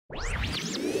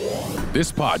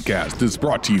This podcast is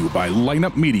brought to you by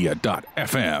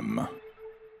lineupmedia.fm.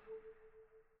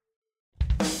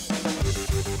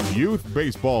 Youth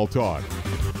Baseball Talk.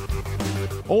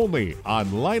 Only on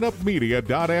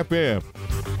lineupmedia.fm.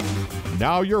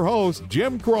 Now your host,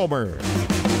 Jim Cromer.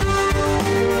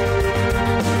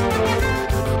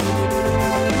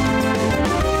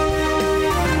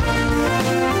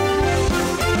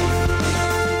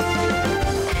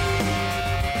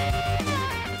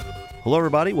 Hello,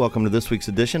 everybody. Welcome to this week's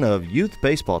edition of Youth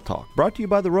Baseball Talk, brought to you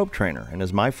by the Rope Trainer. And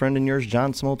as my friend and yours,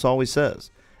 John Smoltz, always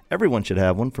says, everyone should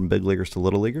have one, from big leaguers to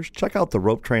little leaguers. Check out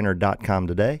theropetrainer.com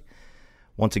today.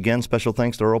 Once again, special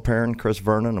thanks to Earl Perrin, Chris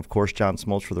Vernon, of course, John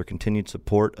Smoltz, for their continued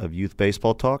support of Youth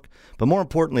Baseball Talk. But more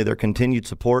importantly, their continued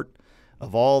support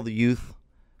of all the youth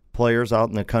players out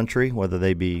in the country, whether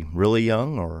they be really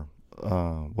young or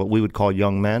what we would call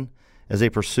young men, as they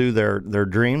pursue their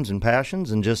dreams and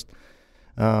passions and just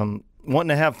wanting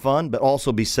to have fun, but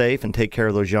also be safe and take care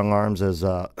of those young arms, as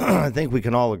I think we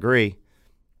can all agree.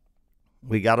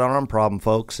 We got an arm problem,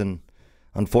 folks, and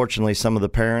unfortunately some of the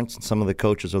parents and some of the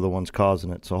coaches are the ones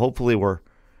causing it. So hopefully we're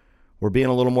being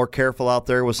a little more careful out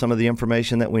there with some of the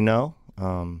information that we know,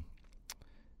 and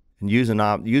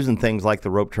using things like the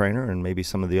Rope Trainer and maybe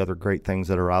some of the other great things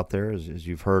that are out there, as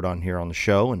you've heard on here on the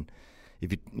show. And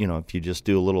if you just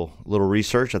do a little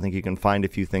research, I think you can find a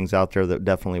few things out there that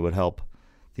definitely would help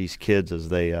these kids as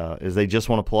they just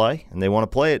want to play, and they want to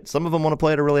play it. Some of them want to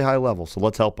play at a really high level, so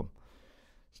let's help them.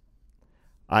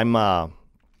 I'm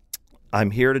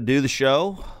here to do the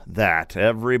show that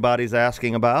everybody's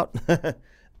asking about.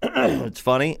 It's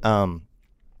funny.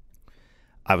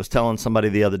 I was telling somebody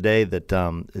the other day that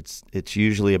it's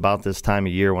usually about this time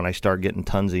of year when I start getting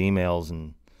tons of emails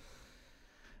and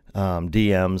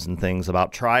DMs and things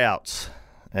about tryouts,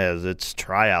 as it's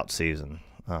tryout season.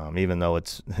 Even though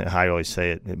I always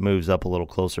say it moves up a little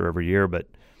closer every year, but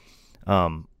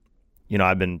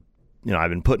I've been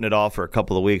putting it off for a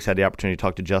couple of weeks. Had the opportunity to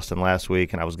talk to Justin last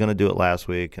week, and I was going to do it last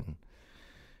week,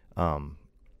 and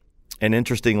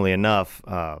interestingly enough,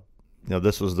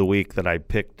 this was the week that I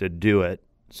picked to do it.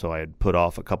 So I had put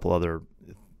off a couple other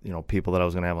people that I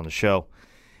was going to have on the show,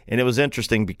 and it was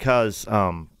interesting because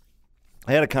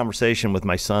I had a conversation with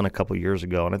my son a couple years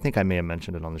ago, and I think I may have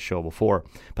mentioned it on the show before,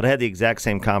 but I had the exact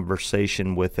same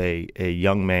conversation with a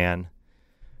young man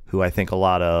who I think a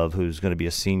lot of, who's going to be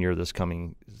a senior this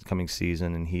coming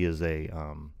season, and he is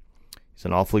he's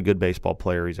an awfully good baseball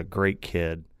player. He's a great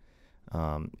kid.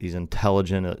 He's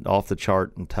intelligent, off the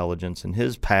chart intelligence, and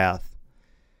his path,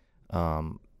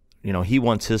 he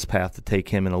wants his path to take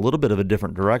him in a little bit of a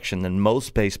different direction than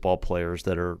most baseball players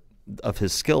that are of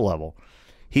his skill level.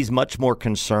 He's much more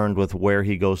concerned with where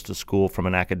he goes to school from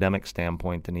an academic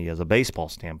standpoint than he is a baseball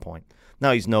standpoint.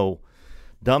 Now, he's no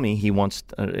dummy. He wants,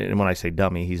 and when I say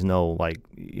dummy, he's no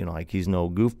he's no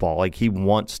goofball. Like, he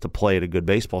wants to play at a good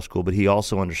baseball school, but he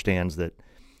also understands that,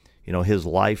 his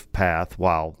life path,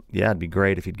 while, yeah, it'd be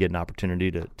great if he'd get an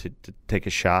opportunity to take a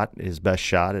shot, his best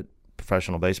shot at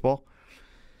professional baseball.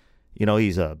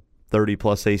 He's a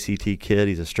 30-plus ACT kid.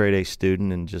 He's a straight-A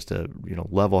student and just a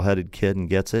level-headed kid and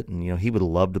gets it. And he would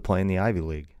love to play in the Ivy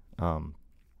League.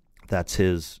 That's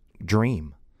his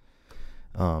dream.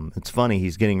 It's funny.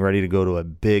 He's getting ready to go to a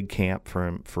big camp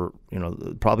for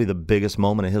probably the biggest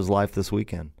moment of his life this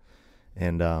weekend.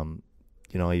 And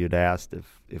you'd asked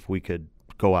if we could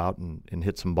go out and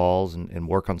hit some balls and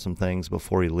work on some things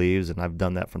before he leaves. And I've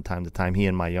done that from time to time. He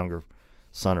and my younger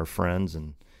son are friends,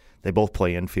 and they both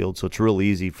play infield, so it's real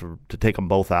easy to take them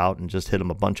both out and just hit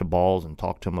them a bunch of balls and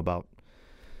talk to them about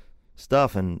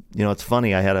stuff. And it's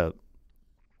funny. I had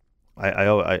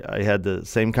the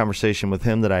same conversation with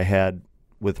him that I had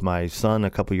with my son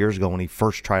a couple years ago when he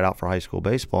first tried out for high school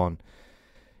baseball. And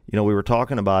we were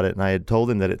talking about it, and I had told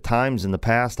him that at times in the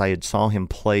past I had saw him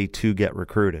play to get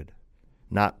recruited,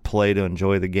 not play to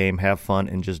enjoy the game, have fun,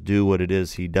 and just do what it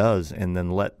is he does, and then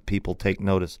let people take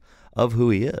notice of who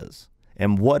he is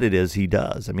and what it is he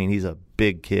does. I mean, he's a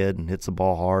big kid and hits the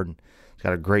ball hard, and he's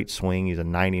got a great swing. He's a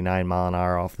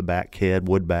 99-mile-an-hour off-the-bat kid,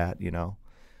 wood bat,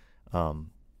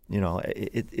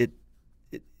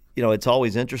 it's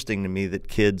always interesting to me that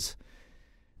kids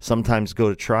sometimes go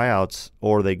to tryouts,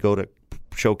 or they go to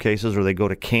showcases, or they go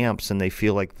to camps, and they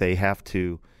feel like they have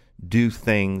to do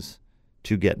things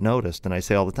to get noticed. And I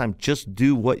say all the time, just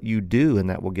do what you do, and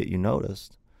that will get you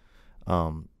noticed.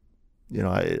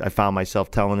 I found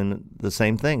myself telling him the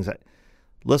same things.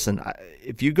 Listen,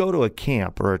 if you go to a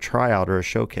camp or a tryout or a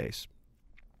showcase,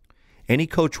 any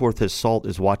coach worth his salt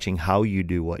is watching how you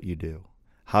do what you do,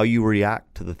 how you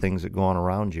react to the things that go on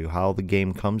around you, how the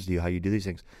game comes to you, how you do these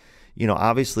things.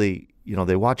 Obviously,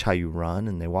 they watch how you run,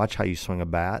 and they watch how you swing a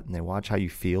bat, and they watch how you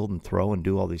field and throw and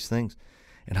do all these things,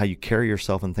 and how you carry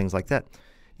yourself and things like that.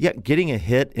 Yeah, getting a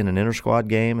hit in an inter-squad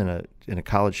game in a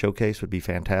college showcase would be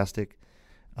fantastic.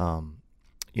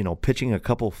 Pitching a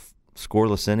couple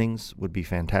scoreless innings would be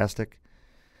fantastic.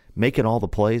 Making all the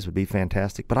plays would be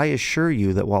fantastic. But I assure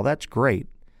you that while that's great,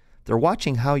 they're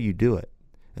watching how you do it.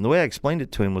 And the way I explained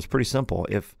it to him was pretty simple.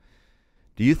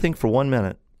 Do you think for 1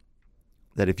 minute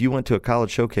that if you went to a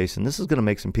college showcase, and this is going to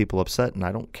make some people upset, and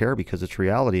I don't care because it's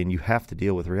reality and you have to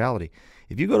deal with reality.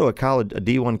 If you go to a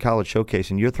D1 college showcase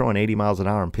and you're throwing 80 miles an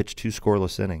hour and pitch 2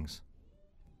 scoreless innings,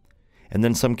 and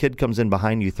then some kid comes in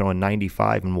behind you throwing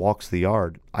 95 and walks the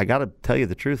yard, I got to tell you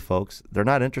the truth, folks. They're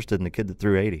not interested in the kid that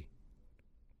threw 80.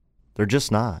 They're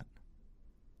just not.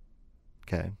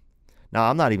 Okay? Now,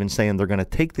 I'm not even saying they're going to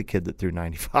take the kid that threw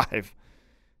 95.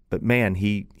 But, man,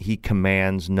 he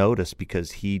commands notice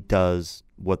because he does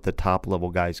what the top-level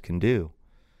guys can do.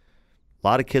 A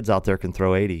lot of kids out there can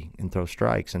throw 80 and throw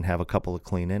strikes and have a couple of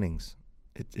clean innings.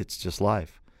 It's just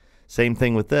life. Same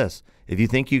thing with this. If you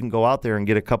think you can go out there and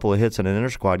get a couple of hits in an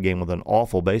inter-squad game with an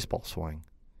awful baseball swing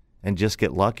and just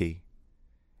get lucky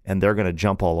and they're going to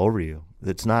jump all over you,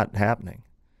 it's not happening.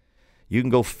 You can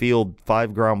go field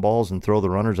 5 ground balls and throw the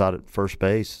runners out at first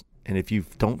base, and if you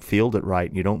don't field it right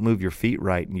and you don't move your feet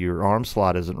right and your arm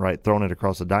slot isn't right, throwing it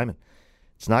across the diamond,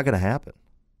 it's not going to happen.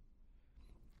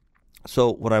 So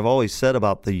what I've always said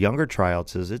about the younger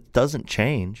tryouts is it doesn't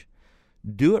change.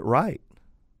 Do it right.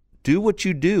 Do what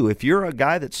you do. If you're a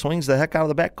guy that swings the heck out of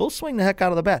the bat, go swing the heck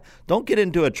out of the bat. Don't get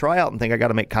into a tryout and think I got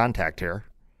to make contact here.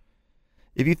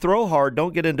 If you throw hard,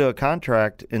 don't get into a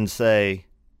contract and say,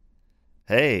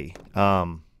 hey,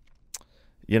 I'm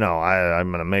going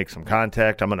to make some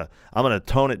contact. I'm going to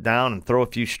tone it down and throw a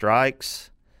few strikes.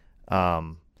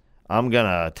 I'm going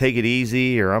to take it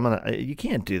easy, or you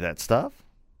can't do that stuff.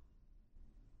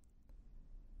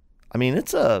 I mean,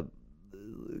 it's an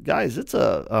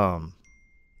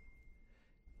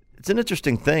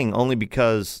interesting thing only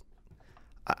because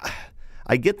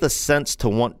I get the sense to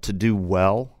want to do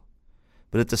well,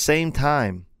 but at the same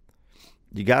time,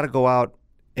 you got to go out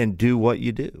and do what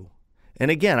you do.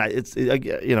 And again,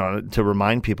 to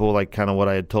remind people, like kind of what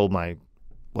I had told my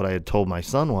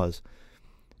son was,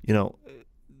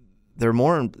 they're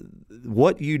more.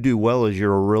 What you do well is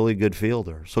you're a really good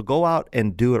fielder. So go out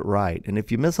and do it right. And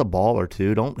if you miss a ball or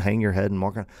two, don't hang your head and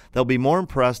walk around. They'll be more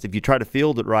impressed if you try to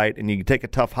field it right and you take a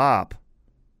tough hop,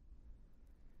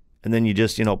 and then you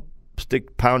just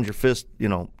pound your fist,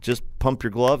 just pump your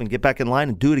glove and get back in line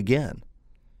and do it again.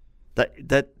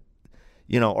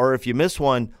 Or if you miss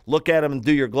one, look at them and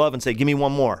do your glove and say, give me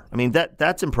one more. I mean,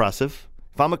 that's impressive.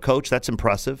 If I'm a coach, that's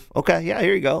impressive. Okay, yeah,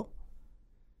 here you go.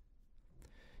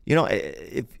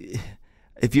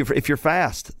 If you're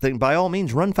fast, then by all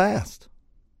means run fast.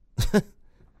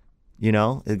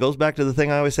 It goes back to the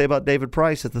thing I always say about David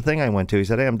Price at the thing I went to. He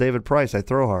said, hey, I'm David Price. I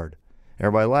throw hard.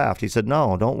 Everybody laughed. He said,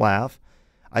 no, don't laugh.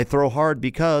 I throw hard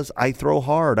because I throw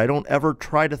hard. I don't ever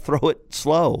try to throw it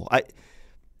slow.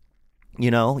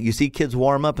 You see kids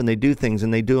warm up and they do things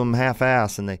and they do them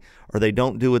half-ass or they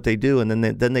don't do what they do, and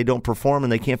then they don't perform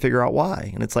and they can't figure out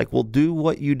why. And it's like, well, do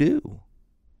what you do.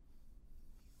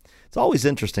 It's always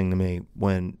interesting to me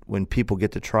when people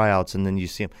get to tryouts and then you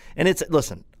see them. And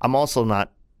listen, I'm also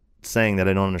not saying that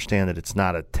I don't understand that it's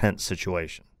not a tense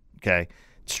situation. Okay,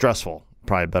 it's stressful,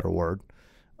 probably a better word.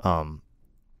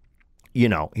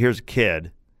 Here's a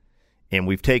kid, and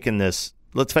we've taken this.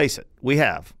 Let's face it, we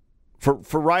have. For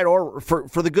right or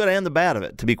for the good and the bad of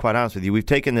it, to be quite honest with you, we've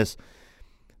taken this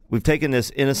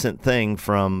innocent thing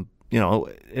from,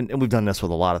 and we've done this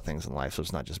with a lot of things in life, so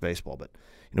it's not just baseball, but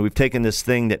we've taken this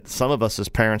thing that some of us as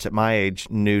parents at my age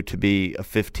knew to be a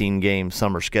 15-game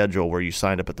summer schedule where you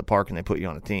signed up at the park and they put you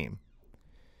on a team,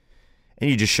 and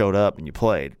you just showed up and you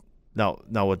played. Now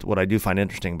what I do find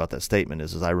interesting about that statement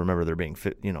is I remember there being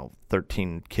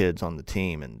 13 kids on the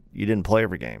team, and you didn't play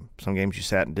every game. Some games you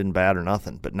sat and didn't bat or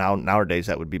nothing. But nowadays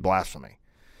that would be blasphemy.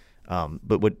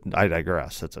 But I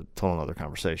digress. That's a total other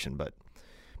conversation. But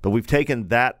we've taken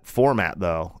that format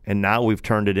though, and now we've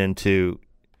turned it into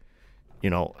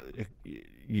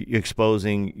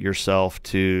exposing yourself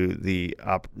to the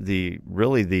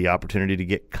opportunity to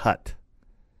get cut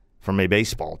from a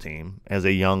baseball team as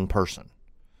a young person.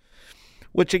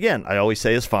 Which again, I always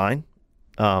say is fine.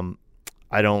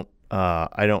 I don't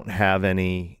have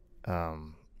any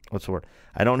what's the word?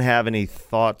 I don't have any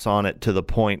thoughts on it to the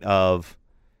point of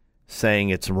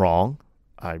saying it's wrong.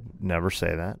 I never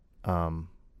say that.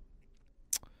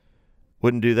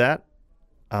 Wouldn't do that.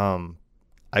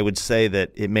 I would say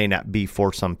that it may not be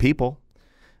for some people.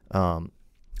 I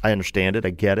understand it.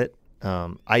 I get it.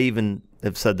 I even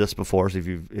have said this before. So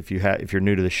if you're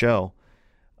new to the show,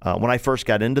 when I first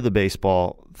got into the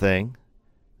baseball thing,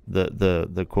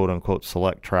 the quote unquote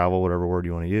select travel, whatever word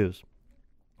you want to use,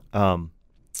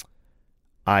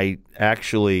 I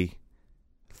actually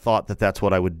thought that that's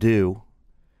what I would do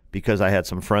because I had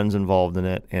some friends involved in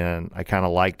it, and I kind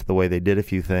of liked the way they did a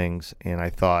few things, and I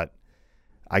thought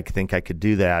I think I could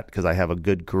do that because I have a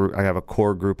good group. I have a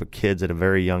core group of kids at a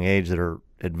very young age that are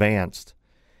advanced,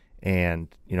 and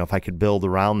if I could build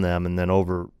around them, and then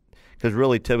because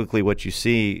really typically what you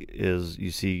see is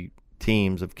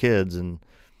teams of kids, and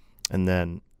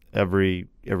then every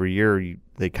year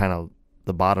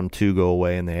the bottom two go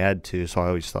away and they add two. So I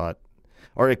always thought,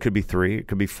 or it could be 3, it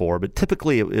could be 4, but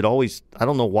typically it always, I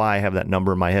don't know why I have that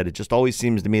number in my head. It just always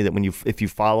seems to me that if you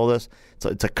follow this,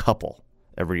 it's a couple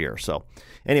every year. So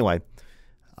anyway,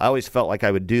 I always felt like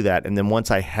I would do that. And then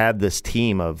once I had this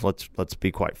team of, let's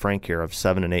be quite frank here, of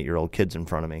 7 and 8 year old kids in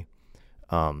front of me,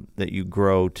 that you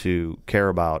grow to care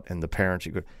about, and the parents,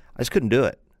 I just couldn't do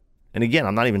it. And again,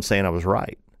 I'm not even saying I was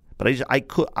right, but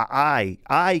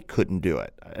I couldn't do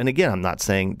it. And again, I'm not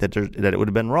saying that it would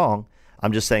have been wrong.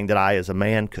 I'm just saying that I, as a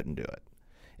man, couldn't do it.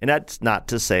 And that's not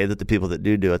to say that the people that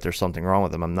do it, there's something wrong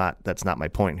with them. That's not my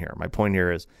point here. My point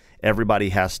here is everybody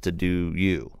has to do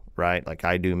you, right? Like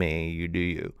I do me, you do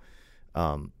you.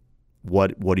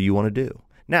 What do you want to do?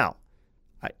 Now,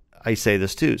 I say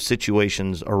this too,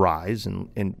 situations arise,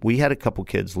 and we had a couple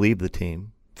kids leave the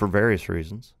team for various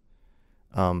reasons.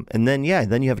 And then you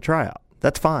have a tryout.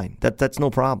 That's fine. That's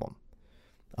no problem.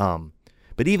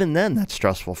 But even then, that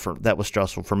was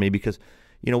stressful for me because,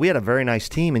 we had a very nice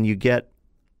team, and you get,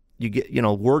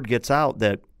 word gets out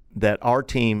that our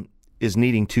team is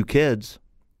needing 2 kids,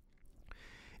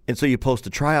 and so you post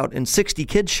a tryout, and 60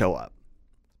 kids show up,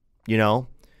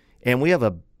 and we have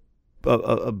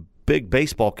a big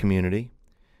baseball community.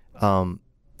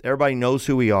 Everybody knows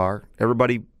who we are.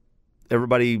 Everybody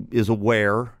is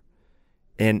aware.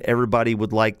 And everybody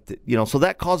would like, so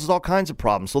that causes all kinds of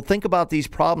problems. So think about these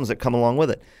problems that come along with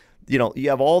it. You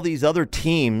have all these other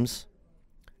teams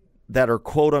that are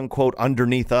quote unquote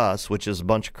underneath us, which is a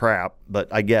bunch of crap, but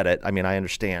I get it. I mean, I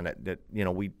understand it. That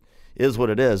is what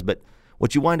it is. But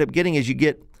what you wind up getting is you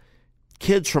get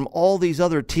kids from all these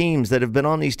other teams that have been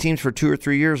on these teams for 2 or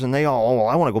 3 years, and they all,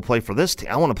 I want to go play for this team.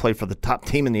 I want to play for the top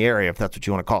team in the area, if that's what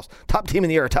you want to call us. Top team in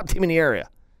the area.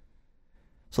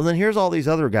 So then here's all these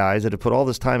other guys that have put all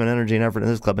this time and energy and effort in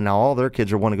this club, and now all their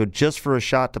kids are want to go just for a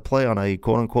shot to play on a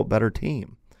quote-unquote better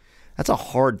team. That's a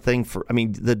hard thing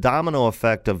the domino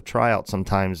effect of tryouts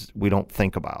sometimes we don't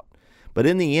think about. But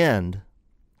in the end,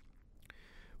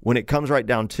 when it comes right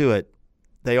down to it,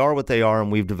 they are what they are, and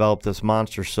we've developed this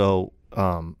monster, so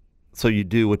you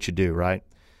do what you do, right?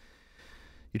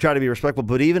 You try to be respectful,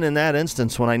 but even in that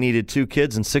instance, when I needed 2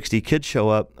 kids and 60 kids show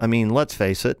up, I mean, let's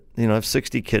face it, if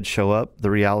 60 kids show up,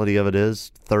 the reality of it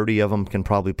is 30 of them can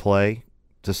probably play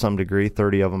to some degree.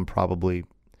 30 of them probably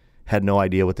had no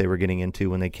idea what they were getting into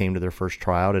when they came to their first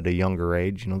tryout at a younger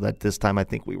age. That this time I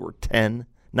think we were 10,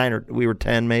 we were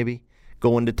 10 maybe,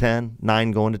 going to 10,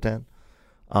 9 going to 10.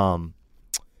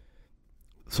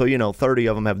 So, 30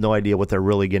 of them have no idea what they're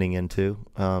really getting into.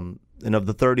 And of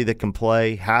the 30 that can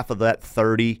play, half of that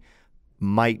 30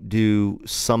 might do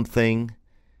something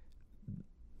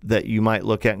that you might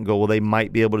look at and go, well, they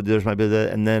might be able to do this, might be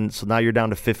that. And then, so now you're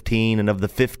down to 15. And of the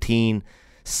 15,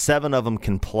 7 of them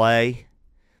can play.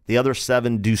 The other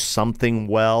 7 do something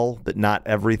well, but not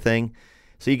everything.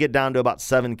 So you get down to about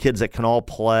 7 kids that can all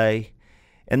play.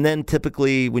 And then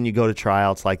typically when you go to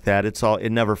tryouts like that,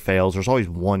 it never fails. There's always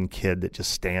one kid that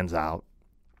just stands out.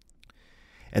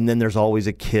 And then there's always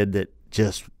a kid that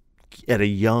just at a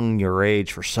younger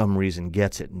age for some reason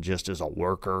gets it and just is a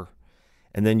worker.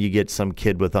 And then you get some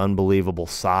kid with unbelievable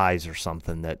size or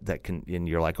something that can, and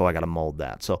you're like, oh, I got to mold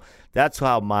that. So that's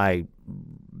how and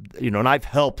I've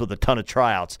helped with a ton of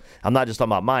tryouts. I'm not just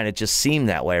talking about mine. It just seemed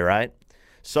that way, right?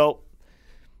 So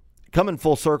coming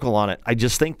full circle on it, I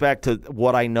just think back to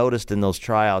what I noticed in those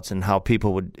tryouts and how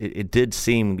people it did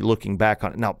seem, looking back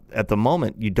on it. Now, at the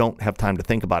moment, you don't have time to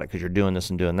think about it because you're doing this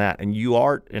and doing that. And you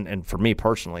are, and for me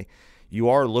personally, you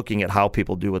are looking at how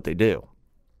people do what they do.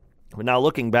 But now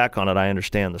looking back on it, I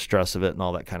understand the stress of it and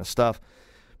all that kind of stuff.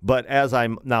 But as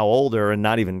I'm now older and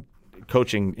not even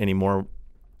coaching anymore,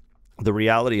 the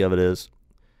reality of it is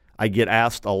I get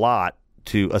asked a lot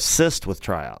to assist with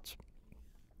tryouts.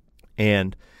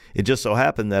 And it just so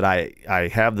happened that I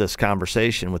have this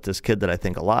conversation with this kid that I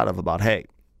think a lot of about, hey,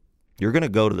 you're going to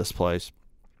go to this place,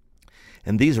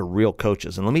 and these are real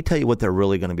coaches. And let me tell you what they're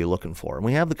really going to be looking for. And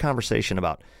we have the conversation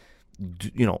about,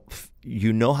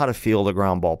 you know how to field a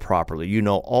ground ball properly. You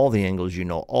know all the angles. You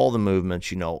know all the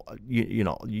movements.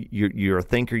 You're a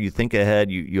thinker. You think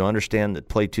ahead. You understand that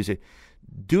play Tuesday.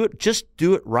 Just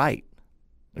do it right.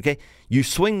 Okay? You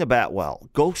swing the bat well.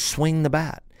 Go swing the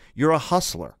bat. You're a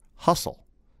hustler. Hustle.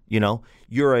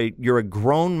 You're a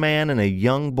grown man and a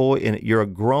young boy, and you're a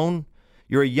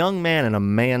young man in a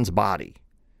man's body.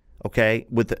 Okay?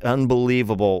 With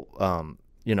unbelievable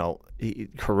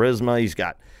charisma. He's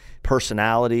got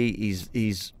personality.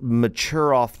 He's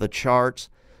mature off the charts.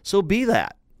 So be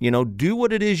that. Do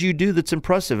what it is you do that's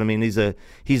impressive. I mean, he's a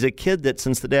kid that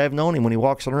since the day I've known him, when he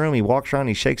walks in the room, he walks around,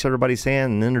 he shakes everybody's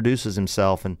hand and introduces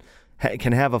himself and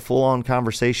can have a full-on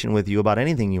conversation with you about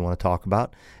anything you want to talk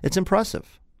about. It's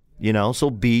impressive, so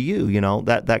be you,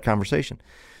 that conversation.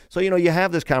 So, you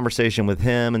have this conversation with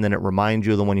him, and then it reminds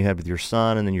you of the one you had with your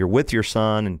son, and then you're with your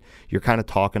son, and you're kind of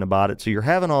talking about it. So you're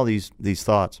having all these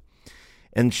thoughts.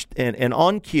 And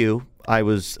on cue, I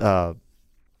was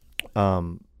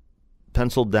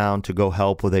penciled down to go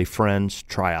help with a friend's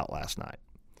tryout last night.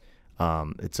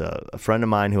 It's a friend of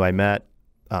mine who I met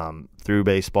through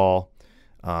baseball.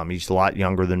 He's a lot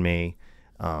younger than me,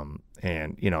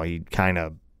 and he kind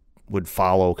of would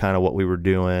follow kind of what we were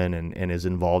doing and is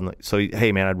involved in it. So,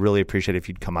 hey, man, I'd really appreciate it if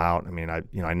you'd come out. I mean, I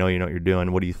know you know what you're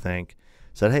doing. What do you think? I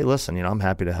said, hey, listen, I'm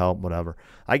happy to help, whatever.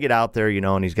 I get out there,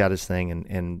 and he's got his thing,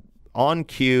 and on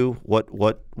cue, what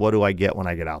do I get when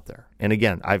I get out there? And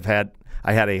again, I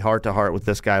had a heart-to-heart with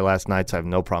this guy last night, so I have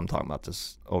no problem talking about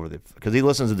this because he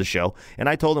listens to the show, and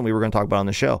I told him we were going to talk about it on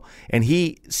the show, and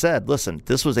he said, "Listen,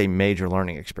 this was a major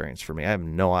learning experience for me. I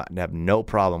have no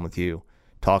problem with you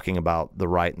talking about the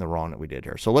right and the wrong that we did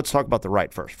here. So let's talk about the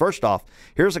right first. First off,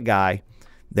 here's a guy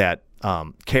that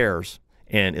cares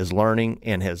and is learning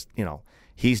and has,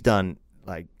 he's done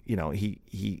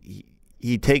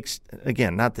he takes,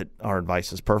 again, not that our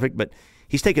advice is perfect, but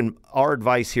he's taken our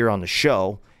advice here on the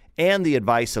show and the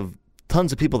advice of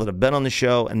tons of people that have been on the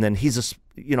show, and then he's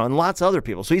and lots of other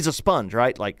people. So he's a sponge,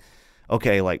 right?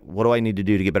 Okay, what do I need to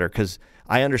do to get better? Because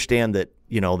I understand that,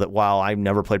 that while I've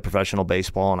never played professional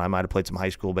baseball, and I might have played some high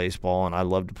school baseball, and I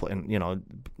love to play, and,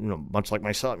 much like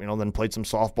my son, then played some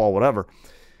softball, whatever.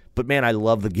 But, man, I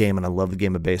love the game, and I love the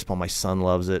game of baseball. My son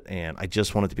loves it, and I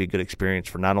just want it to be a good experience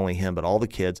for not only him but all the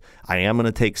kids. I am going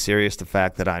to take serious the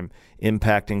fact that I'm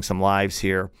impacting some lives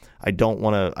here. I don't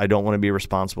want to be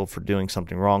responsible for doing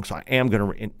something wrong, so I am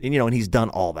going to, and he's done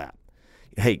all that.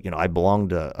 Hey, I belong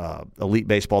to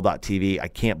EliteBaseball.tv. I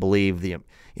can't believe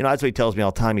that's what he tells me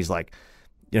all the time. He's like,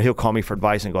 he'll call me for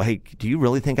advice and go, hey, do you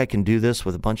really think I can do this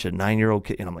with a bunch of 9-year-old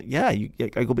kids? And I'm like, yeah.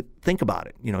 I go, but think about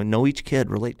it. Know each kid,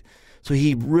 relate. So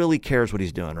he really cares what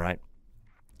he's doing, right?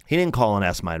 He didn't call and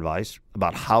ask my advice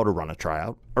about how to run a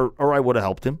tryout, or I would have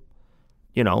helped him,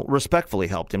 respectfully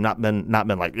helped him, not been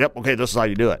like, yep, okay, this is how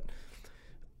you do it.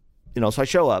 So I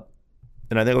show up,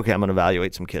 and I think, okay, I'm going to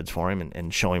evaluate some kids for him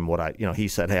and show him what he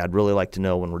said, hey, I'd really like to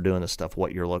know when we're doing this stuff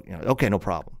what you're looking at. Okay, no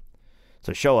problem.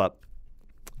 So I show up,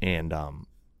 and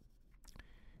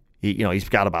he's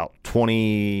got about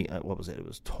 20, what was it? It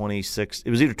was 26. It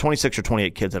was either 26 or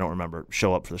 28 kids, I don't remember,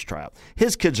 show up for this tryout.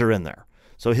 His kids are in there.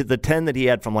 So the 10 that he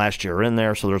had from last year are in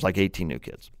there, so there's 18 new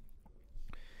kids.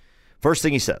 First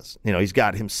thing he says, he's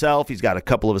got himself, he's got a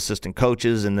couple of assistant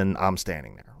coaches, and then I'm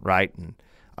standing there, right? And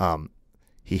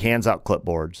he hands out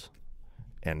clipboards,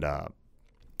 and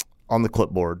on the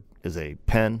clipboard is a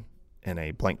pen and a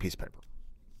blank piece of paper.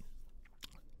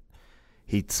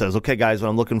 He says, okay, guys, what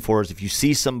I'm looking for is if you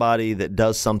see somebody that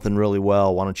does something really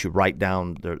well, why don't you write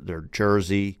down their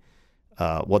jersey,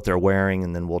 what they're wearing,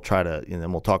 and then we'll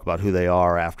talk about who they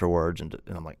are afterwards. And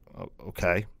I'm like,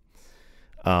 okay.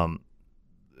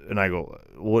 And I go,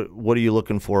 what are you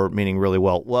looking for, meaning really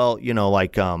well? Well,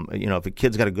 if a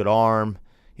kid's got a good arm,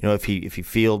 if he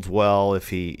fields well, if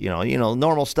he,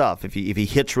 normal stuff, if he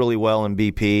hits really well in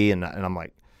BP, and I'm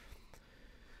like,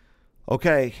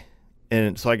 okay.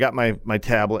 And so I got my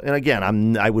tablet, and again,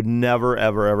 I would never,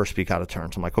 ever, ever speak out of turn.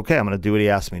 So I'm like, okay, I'm going to do what he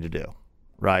asked me to do,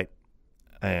 right?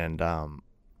 And,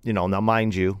 now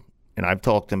mind you, and I've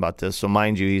talked to him about this, so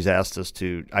mind you, he's asked us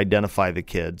to identify the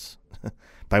kids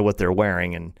by what they're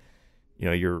wearing, and,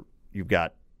 you've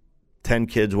got 10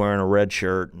 kids wearing a red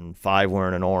shirt, and 5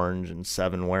 wearing an orange, and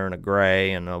 7 wearing a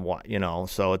gray, and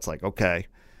so it's like, okay,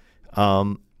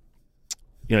 you're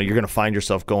going to find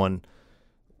yourself going,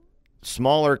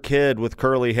 smaller kid with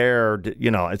curly hair,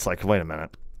 it's like, wait a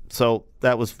minute. So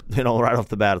that was, right off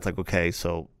the bat, it's like, okay,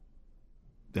 so,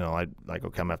 okay, I'm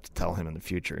going to have to tell him in the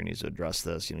future he needs to address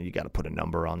this. You got to put a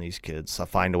number on these kids. So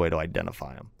find a way to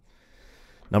identify them.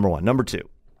 Number one. Number two,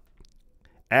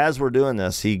 as we're doing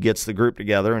this, he gets the group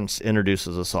together and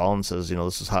introduces us all and says,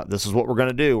 this is what we're going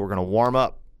to do. We're going to warm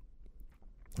up,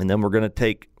 and then we're going to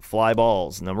take fly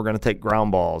balls, and then we're going to take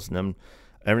ground balls, and then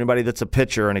everybody that's a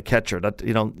pitcher and a catcher,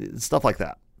 stuff like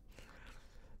that.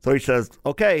 So he says,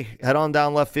 okay, head on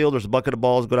down left field. There's a bucket of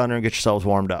balls. Go down there and get yourselves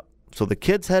warmed up. So the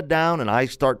kids head down, and I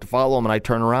start to follow them, and I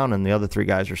turn around, and the other 3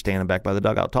 guys are standing back by the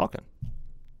dugout talking.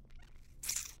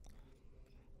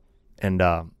 And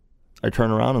I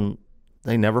turn around, and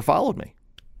they never followed me.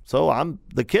 So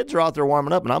the kids are out there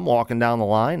warming up, and I'm walking down the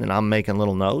line, and I'm making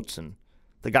little notes, and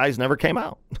the guys never came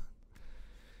out.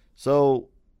 So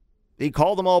he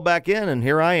called them all back in, and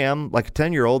here I am, like a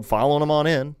 10-year-old, following them on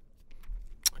in.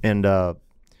 And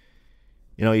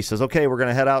he says, okay, we're going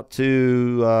to head out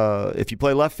to, if you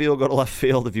play left field, go to left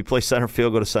field. If you play center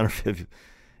field, go to center field.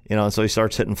 And so he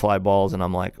starts hitting fly balls, and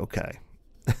I'm like, okay.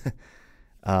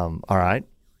 All right.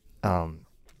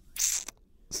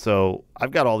 So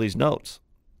I've got all these notes.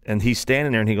 And he's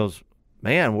standing there, and he goes,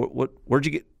 man, where'd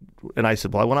you get? And I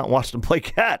said, well, I went out and watched him play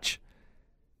catch.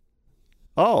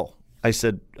 Oh. I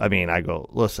said, I go,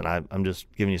 listen, I'm just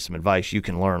giving you some advice. You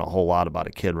can learn a whole lot about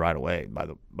a kid right away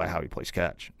by how he plays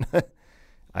catch.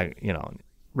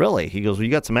 Really? He goes, well,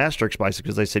 you got some asterisks by it?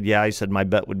 Because I said, yeah. I said, my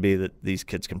bet would be that these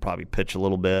kids can probably pitch a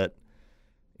little bit.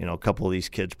 A couple of these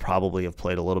kids probably have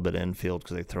played a little bit infield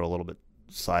because they throw a little bit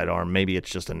sidearm. Maybe it's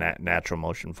just a natural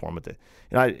motion for them.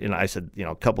 I said,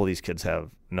 a couple of these kids have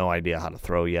no idea how to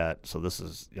throw yet. So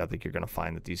I think you're going to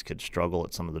find that these kids struggle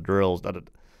at some of the drills.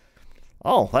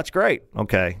 Oh, that's great.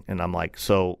 Okay. And I'm like,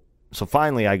 so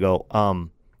finally I go,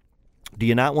 do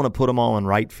you not want to put them all in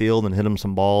right field and hit them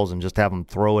some balls and just have them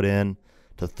throw it in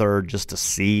to third just to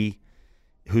see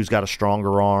who's got a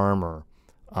stronger arm or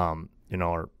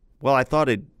I thought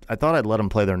I'd let them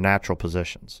play their natural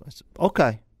positions. I said,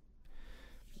 okay.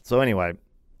 So anyway,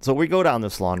 we go down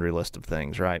this laundry list of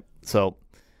things, right? So,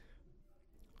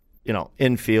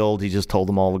 infield, he just told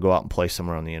them all to go out and play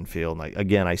somewhere on the infield.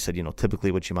 And I said, typically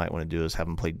what you might want to do is have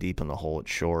them play deep in the hole at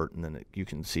short, and then you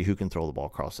can see who can throw the ball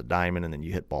across the diamond, and then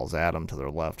you hit balls at them to their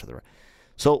left, to the right.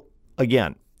 So,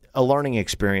 again, a learning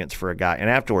experience for a guy. And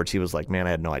afterwards, he was like, man,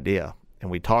 I had no idea. And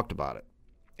we talked about it.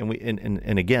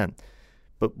 And again,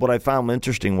 but what I found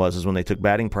interesting is when they took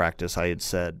batting practice, I had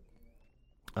said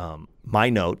my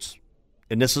notes,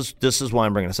 and this is why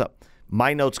I'm bringing this up.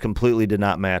 My notes completely did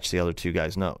not match the other 2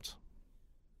 guys' notes.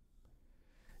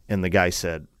 And the guy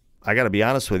said, I got to be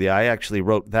honest with you, I actually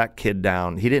wrote that kid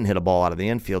down. He didn't hit a ball out of the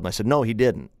infield. And I said, no, he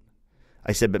didn't.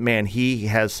 I said, but man, he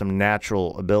has some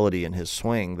natural ability in his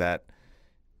swing that,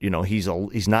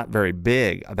 he's not very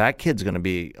big. That kid's going to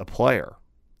be a player.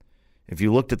 If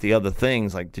you looked at the other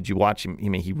things, like, did you watch him?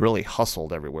 He really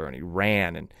hustled everywhere, and he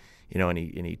ran, and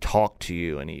he talked to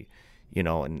you, and he,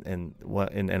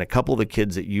 and a couple of the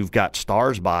kids that you've got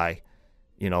stars by,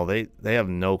 they have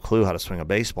no clue how to swing a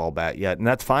baseball bat yet, and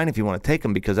that's fine if you want to take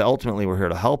them because ultimately we're here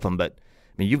to help them. But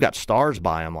you've got stars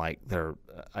by them, like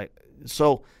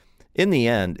so. In the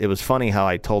end, it was funny how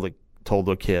I told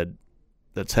the kid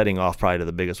that's heading off probably to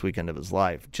the biggest weekend of his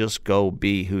life, just go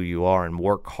be who you are and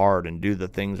work hard and do the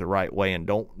things the right way, and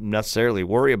don't necessarily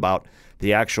worry about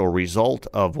the actual result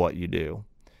of what you do.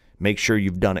 Make sure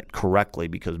you've done it correctly,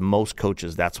 because most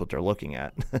coaches, that's what they're looking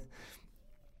at.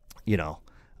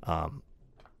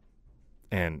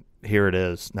 And here it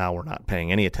is. Now we're not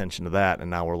paying any attention to that, and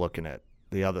now we're looking at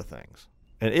the other things.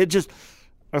 And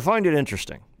I find it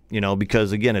interesting,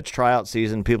 because, again, it's tryout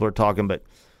season. People are talking, but,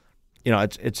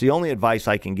 it's the only advice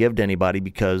I can give to anybody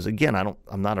because, again,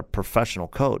 I'm not a professional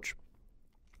coach.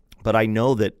 But I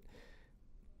know that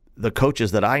the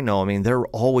coaches that I know, they're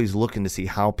always looking to see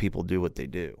how people do what they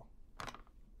do.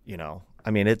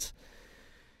 It's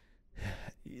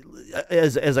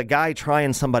as a guy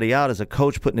trying somebody out, as a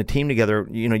coach putting a team together,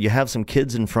 you have some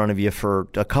kids in front of you for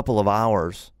a couple of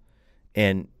hours,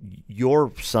 and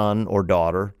your son or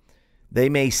daughter, they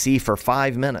may see for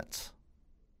 5 minutes,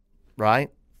 right?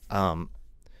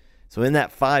 So in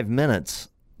that 5 minutes,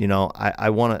 I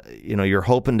want to, you're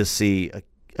hoping to see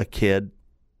a kid,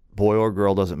 boy or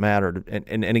girl, doesn't matter.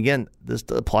 And again, this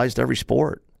applies to every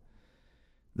sport,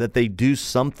 that they do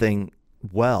something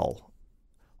well,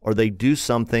 or they do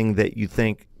something that you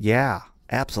think, yeah,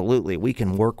 absolutely, we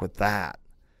can work with that,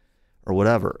 or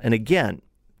whatever. And again,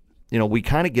 we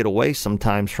kind of get away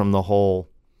sometimes from the whole,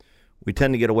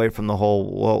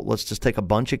 well, let's just take a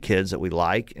bunch of kids that we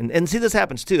like. And see, this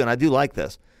happens too, and I do like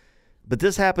this. But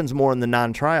this happens more in the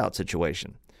non-tryout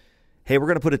situation. Hey, we're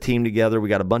going to put a team together. We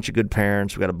got a bunch of good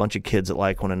parents. We got a bunch of kids that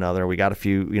like one another. We got a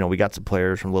few, we got some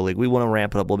players from Little League. We want to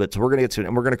ramp it up a little bit. So we're going to get to it,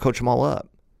 and we're going to coach them all up.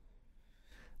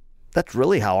 That's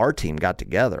really how our team got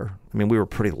together. We were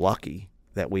pretty lucky.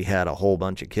 that we had a whole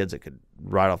bunch of kids that could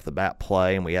right off the bat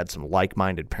play, and we had some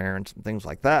like-minded parents and things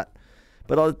like that.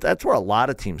 But that's where a lot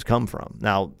of teams come from.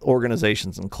 Now,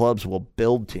 organizations and clubs will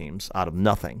build teams out of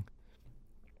nothing.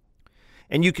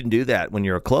 And you can do that when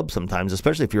you're a club sometimes,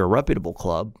 especially if you're a reputable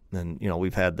club. And,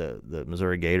 we've had the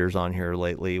Missouri Gators on here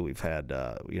lately. We've had,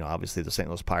 obviously the St.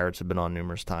 Louis Pirates have been on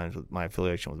numerous times with my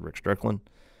affiliation with Rick Strickland.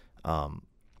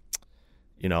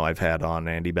 I've had on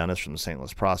Andy Bennis from the St.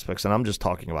 Louis Prospects, and I'm just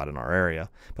talking about in our area.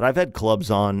 But I've had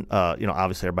clubs on,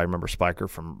 obviously everybody remembers Spiker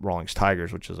from Rawlings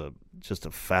Tigers, which is just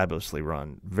a fabulously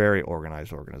run, very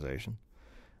organized organization.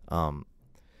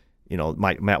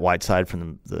 Matt Whiteside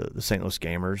from the St. Louis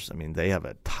Gamers. I mean, they have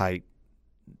a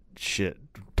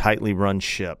tightly run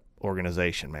ship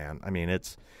organization, man. I mean,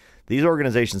 these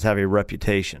organizations have a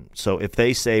reputation. So if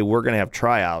they say we're going to have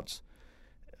tryouts,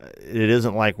 it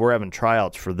isn't like we're having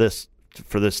tryouts for this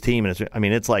team. And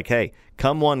it's like, hey,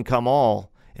 come one, come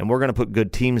all, and we're going to put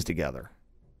good teams together.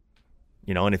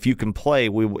 And if you can play,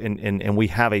 and we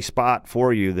have a spot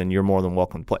for you, then you're more than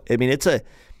welcome to play. I mean, it's a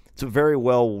very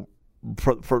well.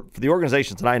 For the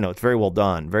organizations that I know, it's very well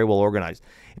done, very well organized.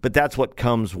 But that's what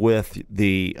comes with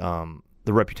the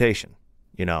reputation,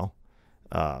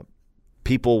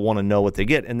 People want to know what they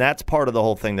get. And that's part of the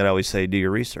whole thing that I always say, do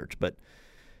your research. But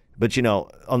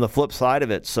on the flip side of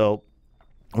it, so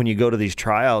when you go to these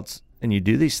tryouts and you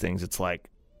do these things, it's like,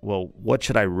 well, what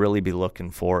should I really be looking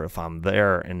for if I'm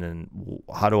there? And then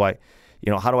how do I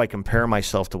compare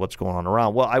myself to what's going on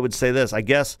around? Well, I would say this, I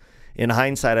guess. In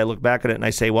hindsight, I look back at it and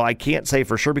I say, well, I can't say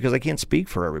for sure because I can't speak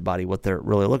for everybody what they're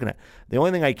really looking at. The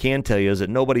only thing I can tell you is that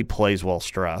nobody plays well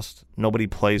stressed. Nobody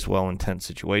plays well in tense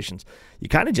situations. You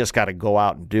kind of just got to go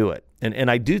out and do it.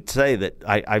 And I do say that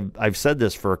I've said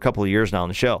this for a couple of years now on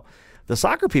the show. The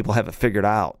soccer people have it figured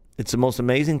out. It's the most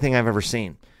amazing thing I've ever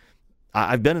seen.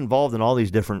 I've been involved in all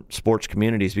these different sports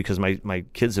communities because my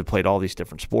kids have played all these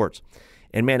different sports.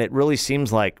 And, man, it really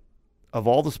seems like of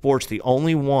all the sports, the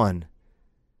only one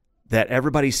that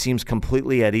everybody seems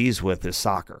completely at ease with is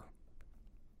soccer.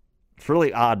 It's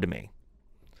really odd to me.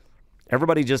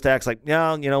 Everybody just acts like,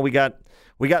 we got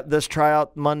this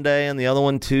tryout Monday and the other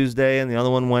one Tuesday and the other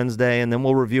one Wednesday, and then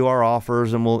we'll review our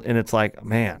offers and it's like,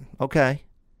 man, okay.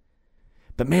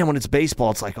 But man, when it's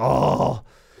baseball, it's like,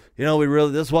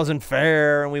 this wasn't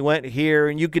fair, and we went here,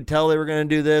 and you could tell they were going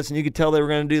to do this, and you could tell they were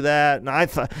going to do that,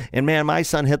 and man, my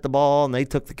son hit the ball, and they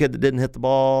took the kid that didn't hit the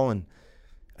ball, and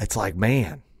it's like,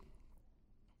 man.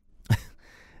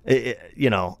 It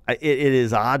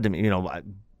is odd to me.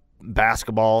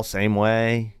 Basketball, same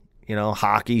way.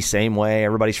 Hockey, same way.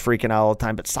 Everybody's freaking out all the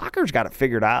time. But soccer's got it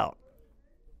figured out.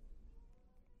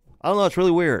 I don't know. It's really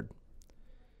weird.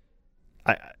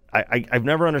 I've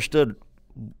never understood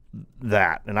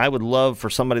that. And I would love for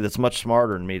somebody that's much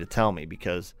smarter than me to tell me,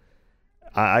 because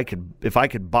if I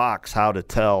could box how to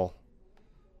tell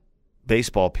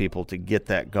baseball people to get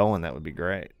that going, that would be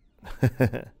great.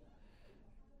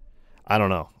 I don't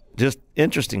know. Just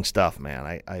interesting stuff,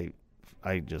 man.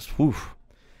 I just, whew.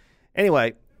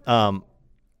 Anyway,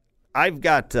 I've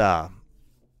got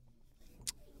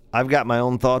my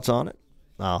own thoughts on it.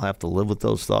 I'll have to live with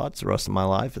those thoughts the rest of my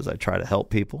life as I try to help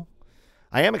people.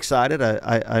 I am excited.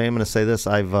 I am going to say this.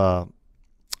 I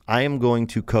am going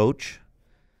to coach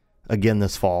again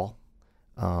this fall.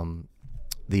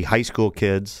 The high school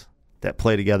kids that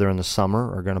play together in the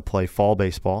summer are going to play fall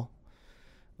baseball,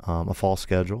 a fall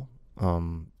schedule,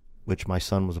 which my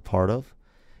son was a part of.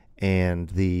 And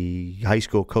the high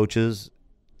school coaches,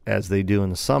 as they do in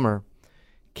the summer,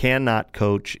 cannot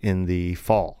coach in the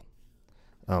fall.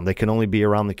 They can only be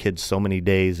around the kids so many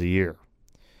days a year.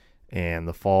 And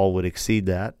the fall would exceed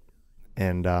that.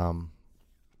 And I'm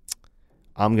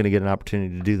going to get an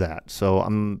opportunity to do that. So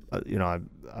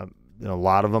a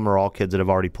lot of them are all kids that have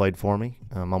already played for me.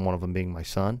 I'm one of them being my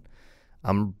son.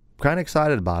 I'm kind of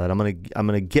excited about it. I'm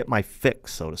going to get my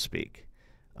fix, so to speak.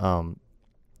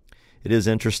 It is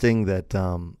interesting that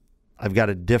I've got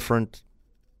a different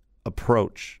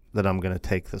approach that I'm going to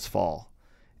take this fall.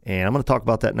 And I'm going to talk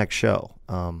about that next show,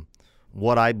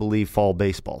 what I believe fall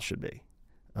baseball should be.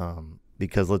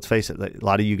 Because let's face it, a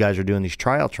lot of you guys are doing these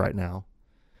tryouts right now,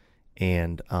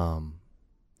 and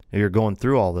you're going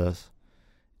through all this.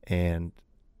 And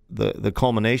the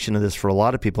culmination of this for a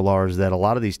lot of people is that a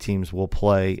lot of these teams will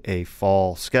play a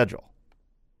fall schedule.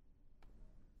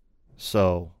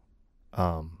 So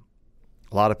a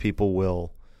lot of people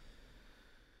will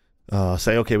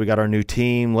say, okay, we got our new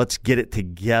team. Let's get it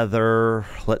together.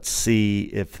 Let's see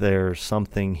if there's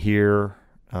something here.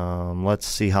 Let's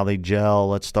see how they gel.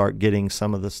 Let's start getting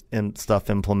some of this stuff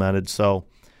implemented. So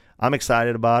I'm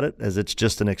excited about it, as it's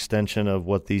just an extension of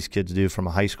what these kids do from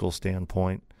a high school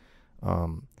standpoint.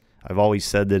 I've always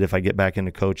said that if I get back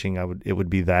into coaching, it would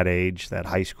be that age, that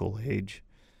high school age.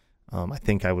 I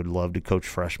think I would love to coach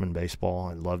freshman baseball.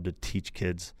 I'd love to teach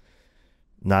kids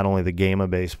not only the game of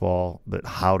baseball, but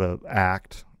how to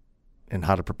act and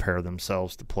how to prepare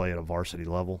themselves to play at a varsity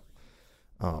level.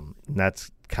 And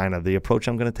that's kind of the approach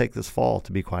I'm going to take this fall,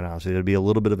 to be quite honest. It'll be a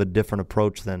little bit of a different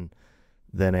approach than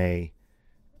a,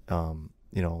 I've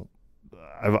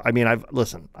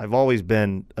always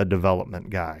been a development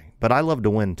guy, but I love to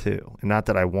win too. And not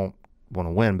that I won't want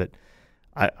to win, but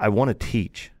I want to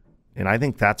teach. And I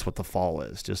think that's what the fall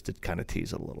is, just to kind of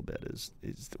tease it a little bit, is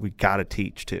we got to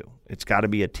teach too. It's got to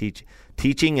be a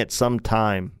teaching at some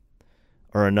time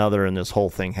or another, and this whole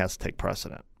thing has to take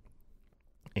precedent.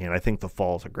 And I think the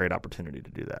fall is a great opportunity to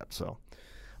do that. So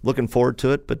looking forward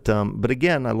to it. But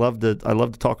again, I love to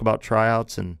talk about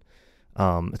tryouts, and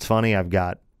it's funny, I've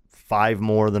got 5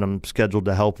 more that I'm scheduled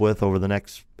to help with over the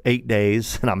next 8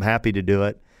 days, and I'm happy to do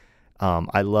it.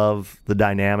 I love the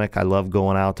dynamic. I love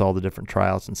going out to all the different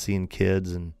tryouts and seeing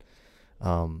kids. And,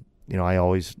 I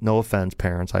always, no offense,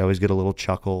 parents, I always get a little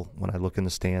chuckle when I look in the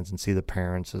stands and see the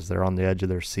parents as they're on the edge of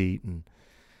their seat, and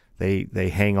they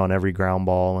hang on every ground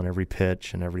ball and every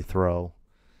pitch and every throw.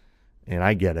 And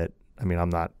I get it. I mean,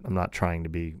 I'm not trying to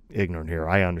be ignorant here.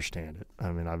 I understand it.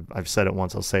 I mean, I've said it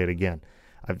once. I'll say it again.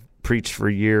 I've preached for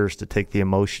years to take the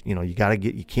emotion.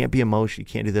 You can't be emotional.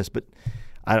 You can't do this. But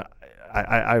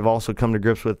I've also come to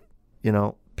grips with,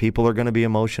 people are going to be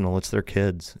emotional. It's their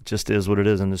kids. It just is what it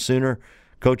is. And the sooner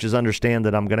coaches understand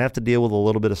that I'm going to have to deal with a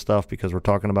little bit of stuff because we're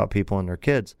talking about people and their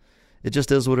kids, it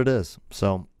just is what it is.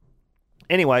 So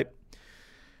anyway,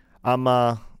 I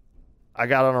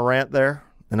got on a rant there,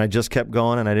 and I just kept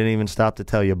going, and I didn't even stop to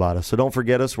tell you about us. So don't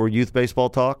forget us. We're Youth Baseball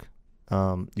Talk.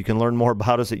 You can learn more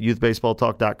about us at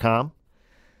youthbaseballtalk.com.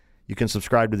 You can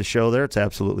subscribe to the show there. It's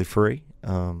absolutely free.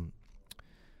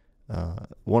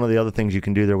 One of the other things you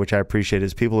can do there, which I appreciate,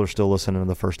 is people are still listening to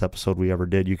the first episode we ever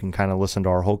did. You can kind of listen to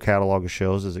our whole catalog of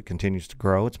shows as it continues to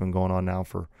grow. It's been going on now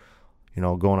for,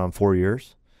 going on 4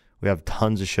 years. We have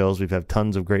tons of shows. We've had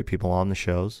tons of great people on the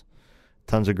shows,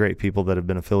 tons of great people that have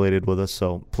been affiliated with us.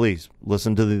 So please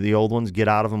listen to the old ones, get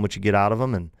out of them what you get out of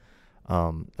them. And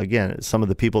again, some of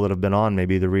the people that have been on may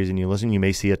be the reason you listen. You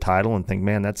may see a title and think,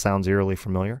 man, that sounds eerily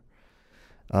familiar.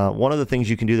 One of the things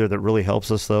you can do there that really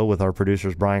helps us, though, with our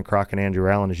producers, Brian Crock and Andrew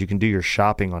Allen, is you can do your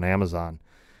shopping on Amazon.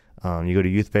 You go to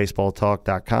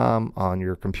youthbaseballtalk.com. On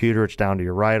your computer, it's down to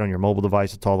your right. On your mobile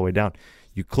device, it's all the way down.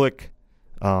 You click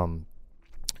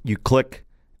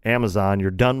Amazon.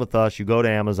 You're done with us. You go to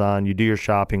Amazon. You do your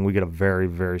shopping. We get a very,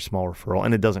 very small referral,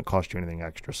 and it doesn't cost you anything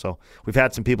extra. So we've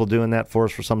had some people doing that for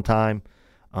us for some time.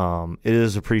 It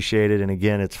is appreciated, and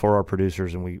again, it's for our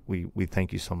producers, and we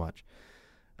thank you so much.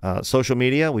 Social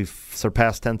media, we've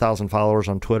surpassed 10,000 followers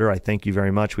on Twitter. I thank you very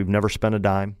much. We've never spent a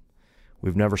dime.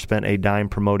 We've never spent a dime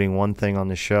promoting one thing on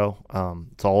this show.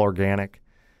 It's all organic.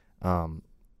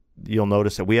 You'll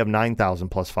notice that we have 9,000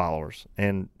 plus followers.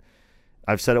 And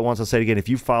I've said it once, I'll say it again. If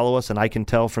you follow us, and I can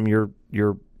tell from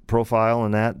your profile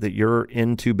and that you're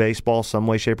into baseball some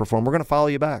way, shape, or form, we're going to follow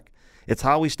you back. It's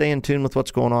how we stay in tune with what's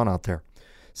going on out there.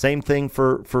 Same thing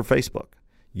for Facebook.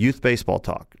 Youth Baseball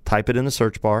Talk. Type it in the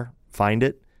search bar, find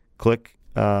it, click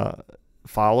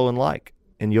follow and like,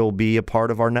 and you'll be a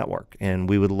part of our network. And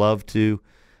we would love to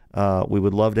have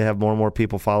more and more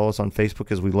people follow us on Facebook,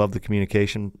 because we love the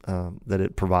communication that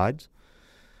it provides.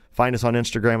 Find us on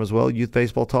Instagram as well, Youth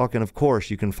Baseball Talk. And, of course,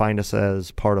 you can find us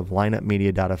as part of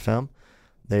lineupmedia.fm.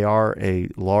 They are a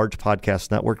large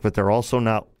podcast network, but they're also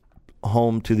now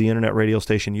home to the internet radio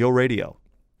station Yo Radio.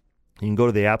 You can go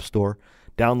to the App Store,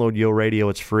 download Yo Radio.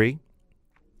 It's free.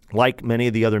 Like many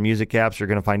of the other music apps, you're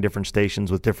going to find different stations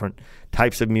with different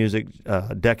types of music,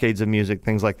 decades of music,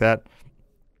 things like that.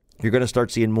 You're going to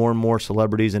start seeing more and more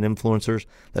celebrities and influencers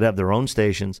that have their own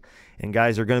stations. And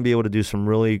guys are going to be able to do some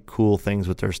really cool things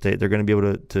with their state. They're going to be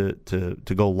able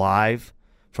to go live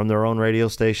from their own radio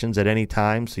stations at any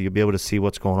time, so you'll be able to see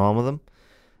what's going on with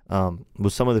them.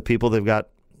 With some of the people they've got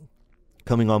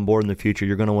coming on board in the future,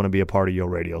 you're going to want to be a part of Yo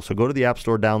Radio. So go to the App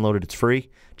Store, download it. It's free.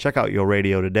 Check out Yo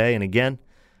Radio today. And again,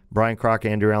 Brian Crock,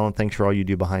 Andrew Allen, thanks for all you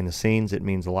do behind the scenes. It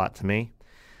means a lot to me.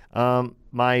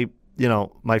 My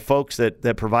folks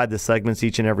that provide the segments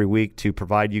each and every week to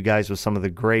provide you guys with some of the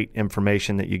great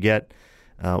information that you get.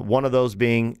 One of those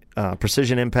being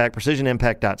Precision Impact,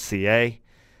 PrecisionImpact.ca.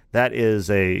 That is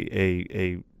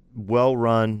a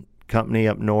well-run company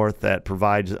up north that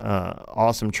provides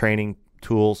awesome training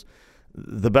tools.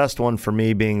 The best one for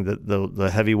me being the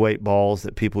heavyweight balls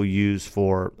that people use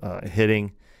for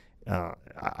hitting.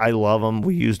 I love them.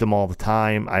 We used them all the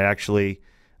time. I actually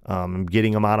I'm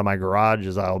getting them out of my garage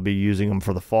as I'll be using them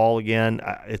for the fall again.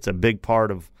 It's a big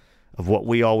part of what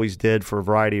we always did for a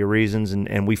variety of reasons,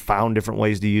 and we found different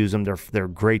ways to use them. They're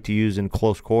great to use in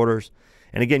close quarters.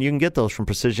 And again, you can get those from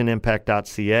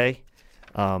PrecisionImpact.ca.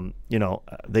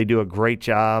 They do a great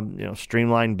job,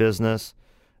 streamlined business,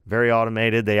 very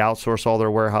automated. They outsource all their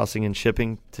warehousing and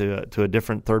shipping to a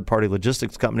different third-party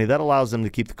logistics company. That allows them to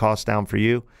keep the cost down for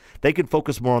you. They can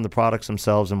focus more on the products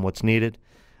themselves and what's needed.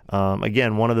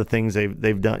 Again, one of the things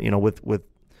they've done,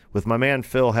 with my man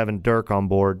Phil having Dirk on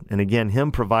board, and again,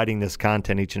 him providing this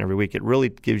content each and every week, it really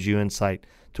gives you insight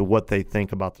to what they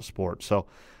think about the sport. So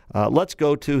let's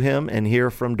go to him and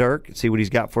hear from Dirk, see what he's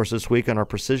got for us this week on our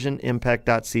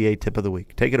PrecisionImpact.ca tip of the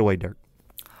week. Take it away, Dirk.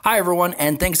 Hi, everyone,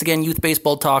 and thanks again, Youth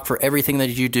Baseball Talk, for everything that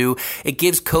you do. It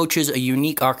gives coaches a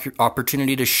unique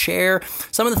opportunity to share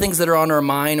some of the things that are on our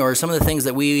mind, or some of the things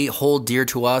that we hold dear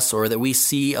to us, or that we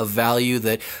see of value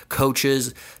that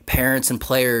coaches, parents, and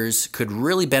players could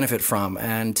really benefit from.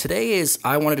 And today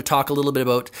I wanted to talk a little bit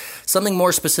about something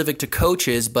more specific to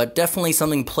coaches, but definitely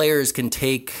something players can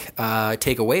take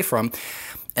away from,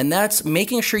 and that's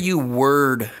making sure you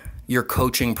word your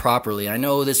coaching properly. I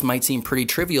know this might seem pretty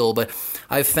trivial, but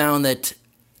I've found that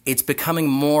it's becoming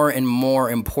more and more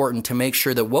important to make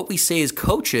sure that what we say as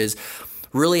coaches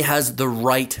really has the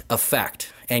right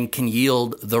effect and can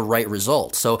yield the right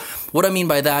result. So what I mean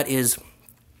by that is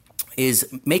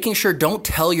making sure, don't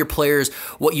tell your players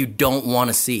what you don't want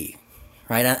to see.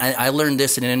 Right? I learned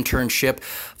this in an internship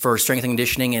for strength and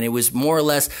conditioning, and it was more or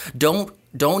less, don't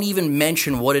even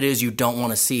mention what it is you don't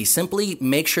want to see. Simply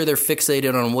make sure they're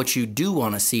fixated on what you do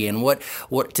want to see. And what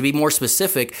to be more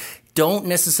specific, don't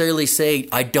necessarily say,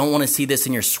 I don't want to see this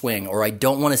in your swing, or I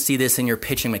don't want to see this in your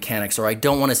pitching mechanics, or I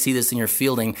don't want to see this in your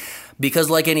fielding. Because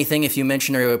like anything, if you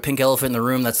mention a pink elephant in the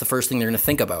room, that's the first thing they're going to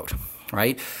think about,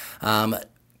 right?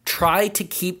 Try to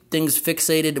keep things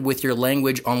fixated with your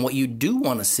language on what you do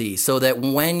want to see, so that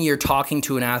when you're talking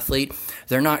to an athlete,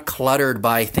 they're not cluttered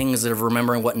by things of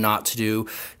remembering what not to do.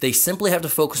 They simply have to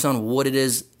focus on what it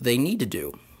is they need to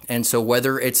do. And so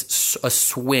whether it's a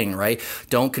swing, right?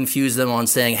 Don't confuse them on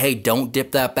saying, hey, don't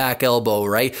dip that back elbow,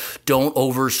 right? Don't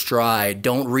overstride.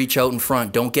 Don't reach out in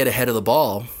front. Don't get ahead of the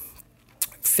ball.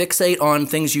 Fixate on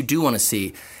things you do want to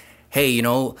see. Hey,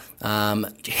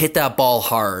 hit that ball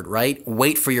hard, right?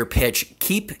 Wait for your pitch.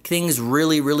 Keep things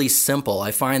really, really simple.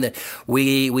 I find that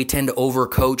we tend to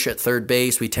overcoach at third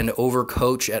base. We tend to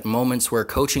overcoach at moments where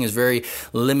coaching is very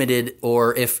limited,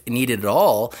 or if needed at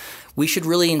all. We should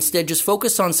really instead just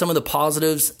focus on some of the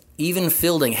positives, even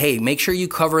fielding. Hey, make sure you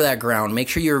cover that ground. Make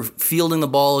sure you're fielding the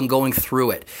ball and going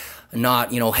through it.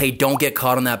 Not, hey, don't get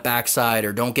caught on that backside,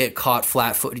 or don't get caught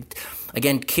flat-footed.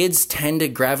 Again, kids tend to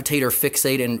gravitate or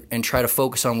fixate and try to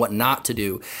focus on what not to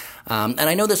do. And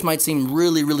I know this might seem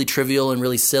really, really trivial and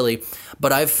really silly,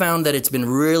 but I've found that it's been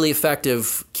really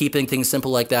effective keeping things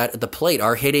simple like that at the plate.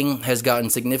 Our hitting has gotten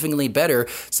significantly better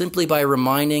simply by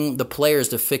reminding the players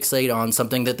to fixate on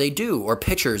something that they do, or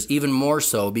pitchers even more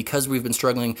so, because we've been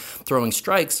struggling throwing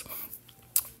strikes.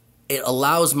 It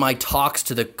allows my talks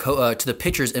to the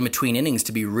pitchers in between innings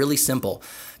to be really simple,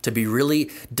 to be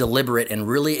really deliberate and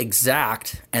really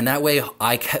exact, and that way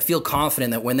I feel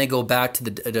confident that when they go back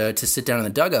to sit down in the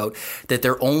dugout, that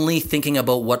they're only thinking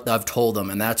about what I've told them,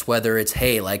 and that's whether it's,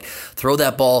 hey, like, throw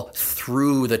that ball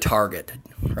through the target,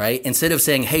 right? Instead of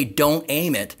saying, hey, don't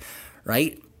aim it,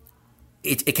 right?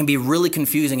 It can be really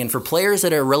confusing, and for players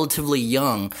that are relatively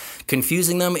young,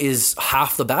 confusing them is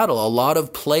half the battle. A lot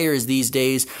of players these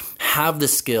days have the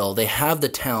skill, they have the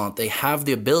talent, they have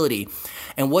the ability,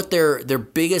 and what their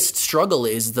biggest struggle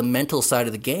is the mental side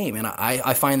of the game. And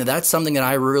I find that that's something that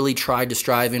I really tried to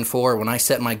strive in for when I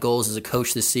set my goals as a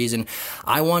coach this season.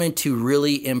 I wanted to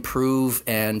really improve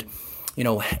and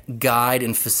guide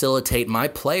and facilitate my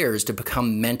players to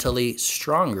become mentally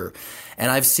stronger. And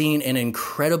I've seen an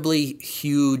incredibly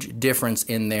huge difference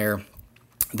in their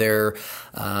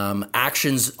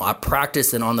actions,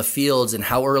 practice, and on the fields, and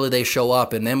how early they show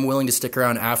up, and them willing to stick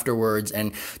around afterwards,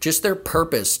 and just their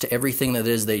purpose to everything that it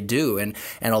is they do. And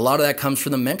a lot of that comes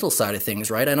from the mental side of things,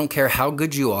 right? I don't care how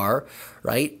good you are,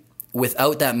 right?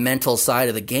 Without that mental side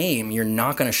of the game, you're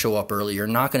not going to show up early. You're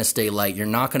not going to stay light. You're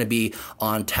not going to be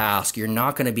on task. You're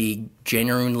not going to be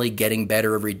genuinely getting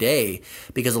better every day,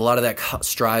 because a lot of that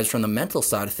strives from the mental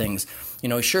side of things.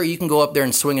 Sure, you can go up there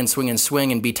and swing and swing and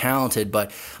swing and be talented,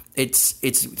 but it's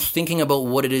thinking about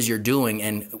what it is you're doing,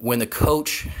 and when the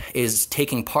coach is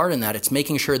taking part in that, it's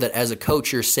making sure that as a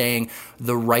coach you're saying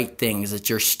the right things, that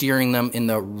you're steering them in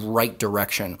the right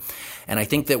direction. And I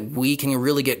think that we can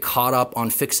really get caught up on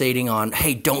fixating on,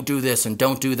 hey, don't do this and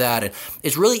don't do that. And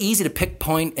it's really easy to pick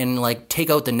point and like take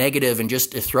out the negative and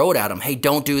just throw it at them. Hey,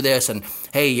 don't do this, and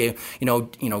hey,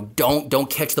 don't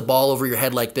catch the ball over your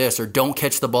head like this, or don't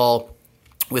catch the ball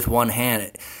with one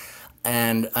hand.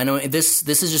 And I know this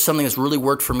is just something that's really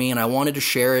worked for me, and I wanted to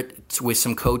share it with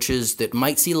some coaches that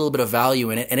might see a little bit of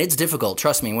value in it. And it's difficult,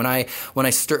 trust me. When I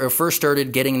first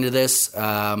started getting into this through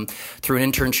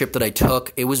an internship that I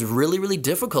took, it was really, really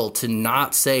difficult to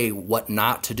not say what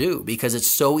not to do, because it's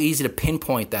so easy to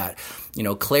pinpoint that.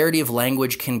 Clarity of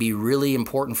language can be really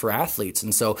important for athletes.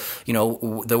 And so,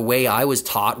 the way I was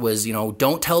taught was,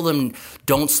 don't tell them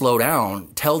don't slow down,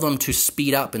 tell them to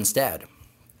speed up instead.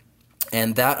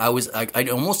 And that I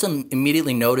almost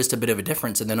immediately noticed a bit of a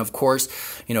difference. And then, of course,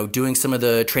 doing some of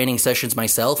the training sessions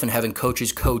myself and having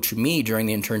coaches coach me during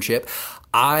the internship,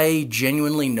 I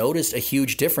genuinely noticed a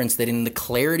huge difference, that in the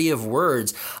clarity of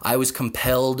words, I was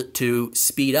compelled to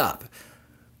speed up.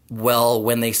 Well,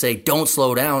 when they say don't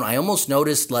slow down, I almost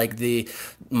noticed like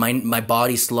my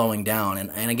body slowing down.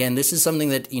 And again, this is something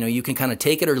that you can kind of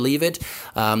take it or leave it.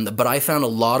 But I found a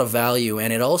lot of value,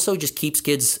 and it also just keeps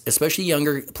kids, especially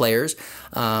younger players,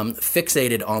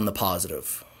 fixated on the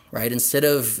positive. Right? Instead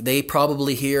of, they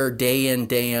probably hear day in,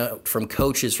 day out from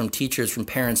coaches, from teachers, from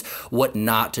parents, what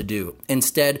not to do.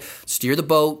 Instead, steer the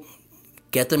boat.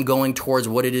 Get them going towards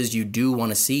what it is you do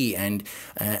want to see, and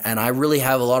I really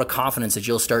have a lot of confidence that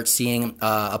you'll start seeing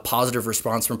a positive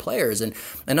response from players. And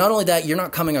not only that, you're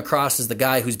not coming across as the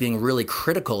guy who's being really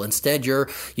critical. Instead, you're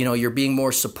being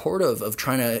more supportive of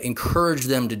trying to encourage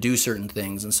them to do certain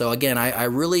things. And so again, I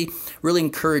really, really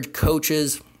encourage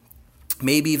coaches,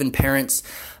 maybe even parents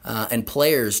and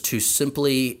players, to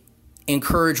simply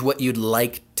encourage what you'd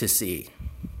like to see.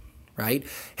 Right?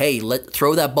 Hey,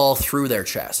 throw that ball through their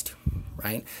chest.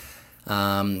 Right?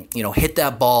 Hit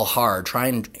that ball hard. Try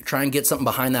and get something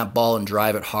behind that ball and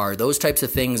drive it hard. Those types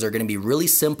of things are going to be really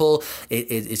simple.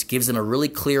 It gives them a really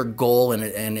clear goal,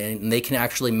 and they can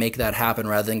actually make that happen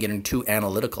rather than getting too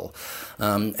analytical.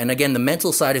 And again, the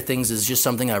mental side of things is just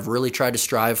something I've really tried to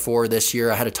strive for this year.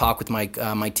 I had a talk with my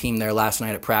team there last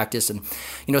night at practice, and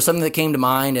something that came to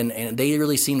mind and they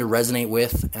really seemed to resonate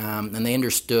with, and they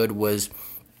understood, was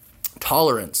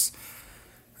tolerance.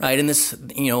 Right, and this,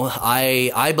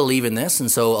 I believe in this,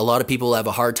 and so a lot of people have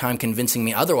a hard time convincing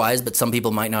me otherwise, but some people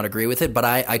might not agree with it. But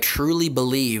I truly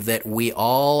believe that we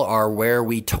all are where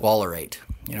we tolerate,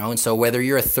 and so whether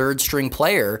you're a third string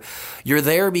player, you're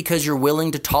there because you're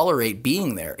willing to tolerate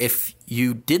being there. If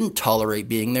you didn't tolerate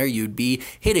being there, you'd be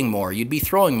hitting more, you'd be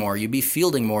throwing more, you'd be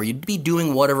fielding more, you'd be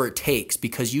doing whatever it takes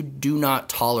because you do not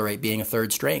tolerate being a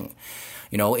third string.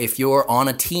 If you're on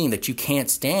a team that you can't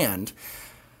stand,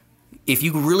 if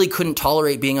you really couldn't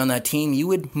tolerate being on that team, you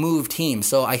would move teams.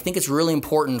 So I think it's really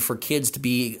important for kids to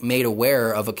be made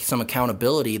aware of some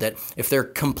accountability, that if they're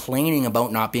complaining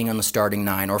about not being on the starting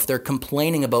nine, or if they're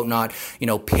complaining about not,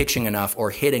 pitching enough or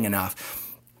hitting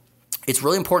enough, it's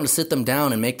really important to sit them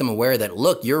down and make them aware that,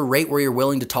 look, you're right where you're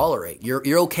willing to tolerate.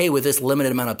 You're okay with this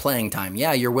limited amount of playing time.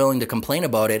 Yeah, you're willing to complain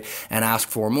about it and ask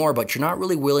for more, but you're not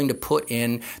really willing to put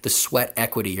in the sweat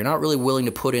equity. You're not really willing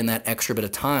to put in that extra bit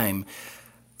of time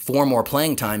for more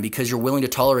playing time because you're willing to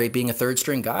tolerate being a third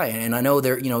string guy. And I know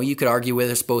you could argue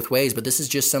with us both ways, but this is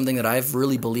just something that I've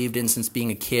really believed in since being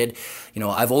a kid.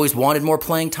 I've always wanted more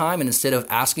playing time, and instead of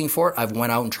asking for it, I've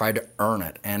went out and tried to earn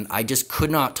it. And I just could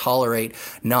not tolerate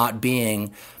not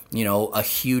being a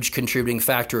huge contributing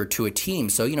factor to a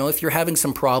team. So, if you're having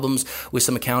some problems with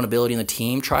some accountability in the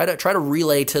team, try to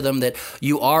relay to them that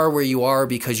you are where you are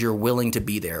because you're willing to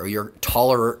be there, or you're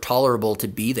tolerable to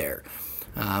be there.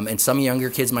 And some younger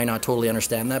kids might not totally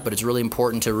understand that, but it's really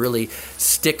important to really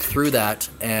stick through that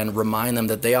and remind them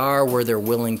that they are where they're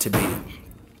willing to be.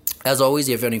 As always, if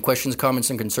you have any questions, comments,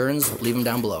 and concerns, leave them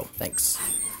down below. Thanks.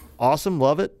 Awesome.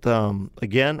 Love it.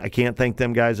 Again, I can't thank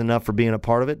them guys enough for being a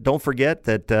part of it. Don't forget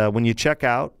that when you check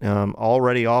out,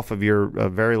 already off of your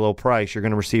very low price, you're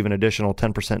going to receive an additional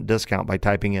 10% discount by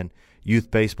typing in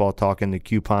Youth Baseball Talk in the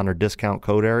coupon or discount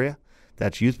code area.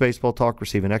 That's Youth Baseball Talk.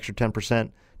 Receive an extra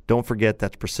 10%. Don't forget,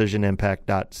 that's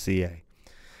precisionimpact.ca.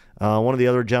 One of the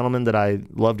other gentlemen that I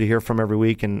love to hear from every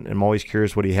week, and I'm always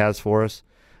curious what he has for us.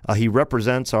 He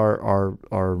represents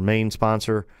our main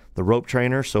sponsor, the Rope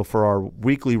Trainer. So for our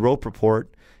weekly rope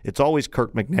report, it's always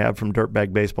Kirk McNabb from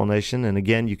Dirtbag Baseball Nation. And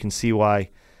again, you can see why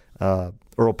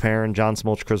Earl Perrin, John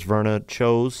Smolch, Chris Verna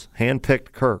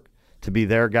handpicked Kirk to be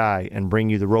their guy and bring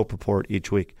you the rope report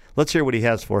each week. Let's hear what he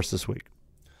has for us this week.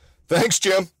 Thanks,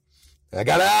 Jim. I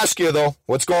got to ask you, though,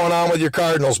 what's going on with your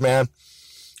Cardinals, man?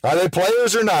 Are they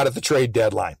players or not at the trade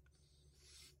deadline?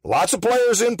 Lots of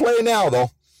players in play now,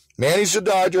 though. Manny's a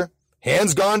Dodger.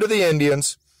 Hand's gone to the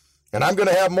Indians. And I'm going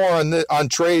to have more on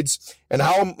trades and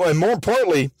more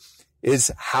importantly,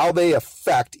 is how they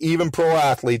affect even pro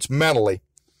athletes mentally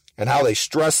and how they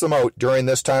stress them out during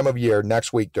this time of year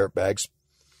next week, dirtbags.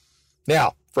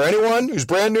 Now, for anyone who's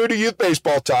brand new to Youth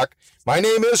Baseball Talk, my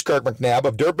name is Kirk McNabb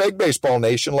of Dirtbag Baseball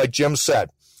Nation, like Jim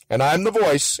said, and I'm the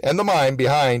voice and the mind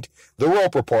behind the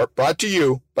Rope Report, brought to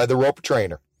you by the Rope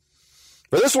Trainer.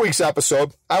 For this week's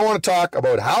episode, I want to talk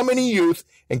about how many youth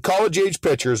and college-age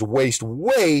pitchers waste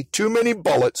way too many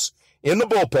bullets in the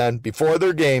bullpen before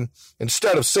their game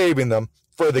instead of saving them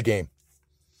for the game.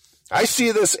 I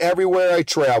see this everywhere I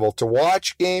travel to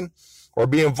watch game or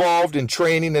be involved in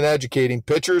training and educating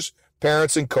pitchers,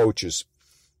 parents, and coaches.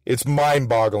 It's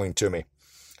mind-boggling to me.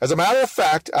 As a matter of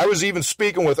fact, I was even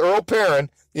speaking with Earl Perrin,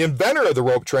 the inventor of the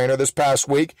Rope Trainer, this past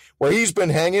week, where he's been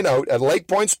hanging out at Lake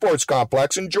Point Sports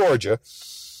Complex in Georgia,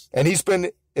 and he's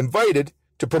been invited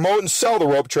to promote and sell the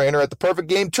Rope Trainer at the Perfect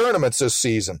Game tournaments this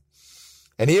season.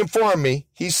 And he informed me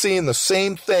he's seeing the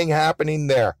same thing happening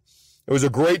there. It was a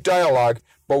great dialogue,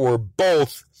 but we're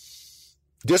both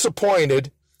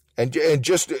disappointed and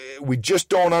we just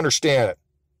don't understand it.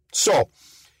 So,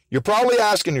 you're probably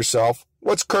asking yourself,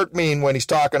 what's Kirk mean when he's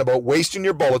talking about wasting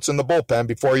your bullets in the bullpen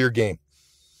before your game?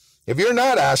 If you're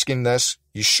not asking this,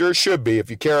 you sure should be if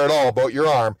you care at all about your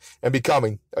arm and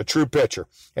becoming a true pitcher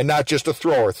and not just a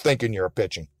thrower thinking you're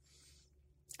pitching.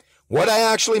 What I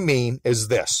actually mean is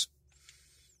this.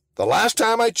 The last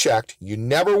time I checked, you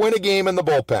never win a game in the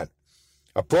bullpen.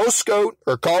 A pro scout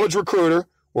or college recruiter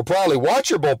will probably watch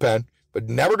your bullpen, but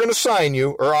never going to sign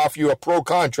you or offer you a pro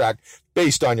contract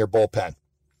based on your bullpen.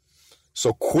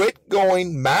 So quit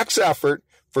going max effort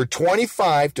for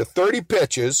 25 to 30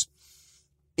 pitches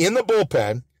in the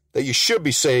bullpen that you should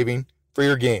be saving for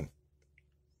your game.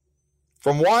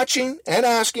 From watching and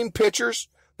asking pitchers,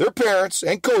 their parents,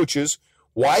 and coaches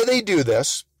why they do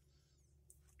this,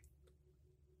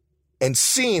 and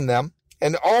seeing them,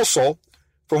 and also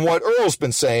from what Earl's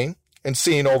been saying and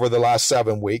seeing over the last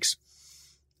 7 weeks,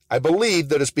 I believe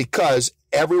that it's because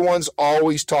everyone's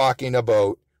always talking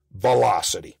about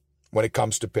velocity when it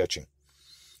comes to pitching.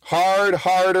 Hard,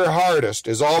 harder, hardest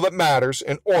is all that matters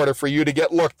in order for you to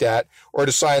get looked at or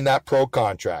to sign that pro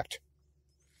contract.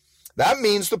 That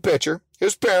means the pitcher,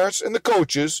 his parents, and the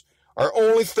coaches are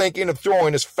only thinking of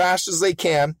throwing as fast as they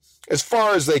can, as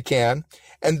far as they can,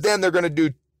 and then they're going to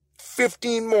do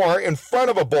 15 more in front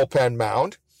of a bullpen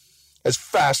mound as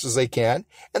fast as they can,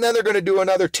 and then they're going to do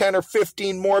another 10 or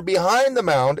 15 more behind the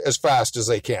mound as fast as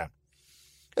they can.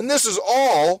 And this is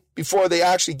all before they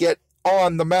actually get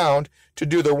on the mound to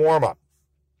do their warm-up.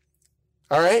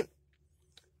 All right?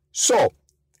 So,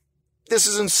 this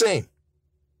is insane.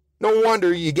 No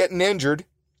wonder you're getting injured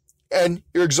and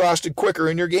you're exhausted quicker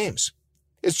in your games.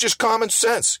 It's just common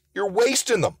sense. You're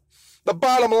wasting them. The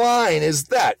bottom line is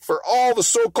that for all the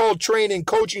so-called training,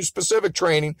 coaching-specific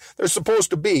training there's supposed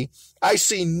to be, I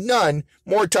see none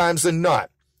more times than not.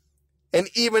 And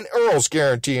even Earl's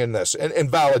guaranteeing this and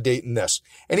validating this.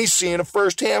 And he's seeing it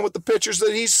firsthand with the pitchers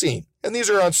that he's seen. And these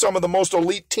are on some of the most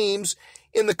elite teams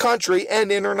in the country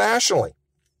and internationally.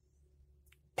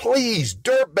 Please,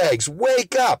 dirtbags,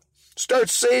 wake up. Start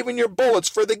saving your bullets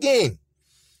for the game.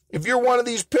 If you're one of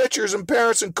these pitchers and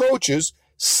parents and coaches,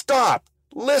 stop.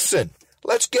 Listen.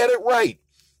 Let's get it right.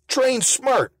 Train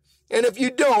smart. And if you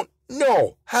don't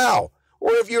know how,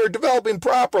 or if you're developing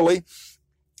properly,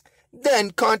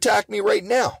 then contact me right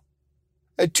now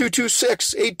at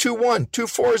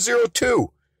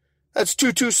 226-821-2402. That's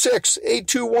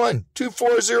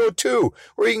 226-821-2402.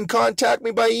 Or you can contact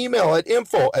me by email at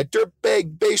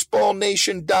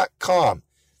info@dirtbagbaseballnation.com.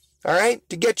 All right?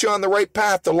 To get you on the right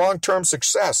path to long-term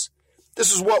success.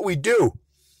 This is what we do.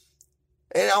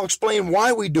 And I'll explain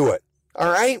why we do it.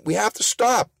 All right? We have to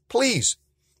stop. Please.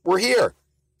 We're here.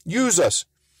 Use us.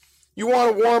 You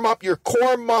want to warm up your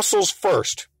core muscles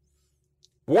first.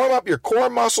 Warm up your core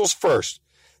muscles first.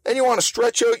 Then you want to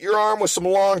stretch out your arm with some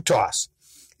long toss.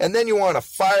 And then you want to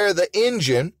fire the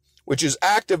engine, which is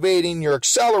activating your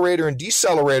accelerator and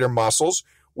decelerator muscles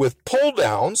with pull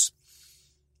downs.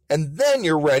 And then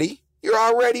you're ready. You're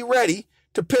already ready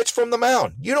to pitch from the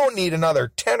mound. You don't need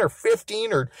another 10 or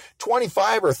 15 or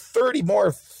 25 or 30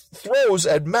 more throws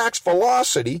at max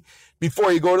velocity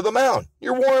before you go to the mound.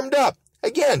 You're warmed up.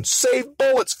 Again, save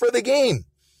bullets for the game.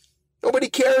 Nobody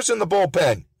cares in the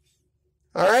bullpen.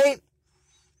 All right?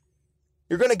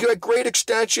 You're going to get great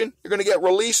extension, you're going to get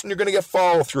release, and you're going to get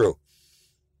follow through.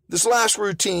 this last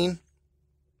routine,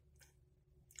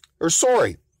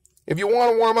 if you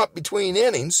want to warm up between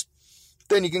innings,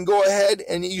 then you can go ahead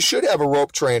and you should have a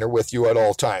rope trainer with you at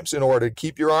all times in order to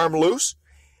keep your arm loose,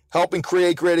 helping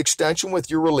create great extension with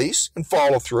your release and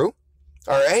follow through.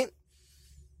 All right?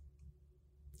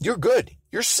 You're good.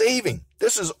 You're saving.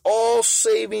 This is all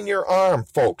saving your arm,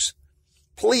 folks.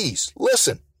 Please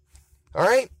listen. All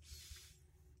right?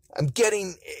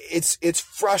 It's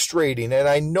frustrating, and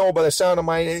I know by the sound of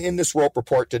in this rope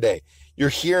report today, you're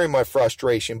hearing my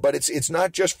frustration, but it's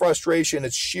not just frustration,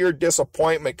 it's sheer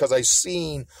disappointment because I've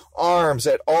seen arms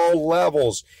at all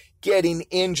levels getting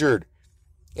injured.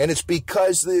 And it's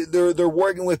because they're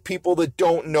working with people that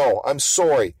don't know. I'm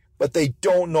sorry, but they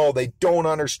don't know. They don't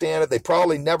understand it. They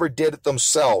probably never did it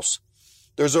themselves.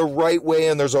 There's a right way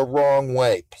and there's a wrong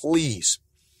way. Please.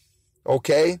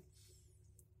 Okay?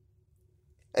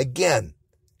 Again,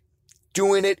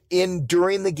 doing it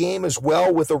during the game as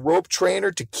well with a rope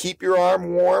trainer to keep your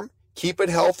arm warm, keep it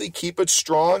healthy, keep it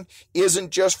strong, isn't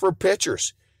just for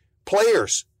pitchers.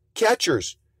 Players,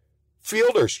 catchers,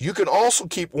 fielders, you can also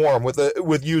keep warm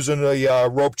with using a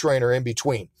rope trainer in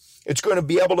between. It's going to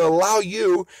be able to allow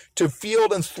you to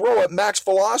field and throw at max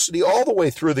velocity all the way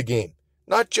through the game,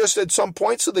 not just at some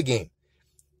points of the game.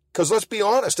 Because let's be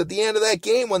honest, at the end of that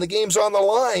game, when the game's on the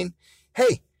line,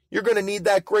 hey, you're going to need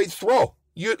that great throw.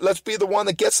 Let's be the one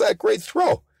that gets that great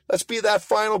throw. Let's be that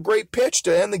final great pitch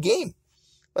to end the game.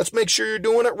 Let's make sure you're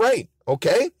doing it right,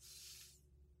 okay?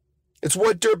 It's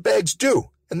what dirtbags do,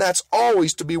 and that's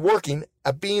always to be working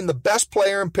at being the best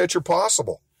player and pitcher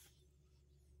possible.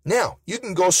 Now, you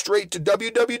can go straight to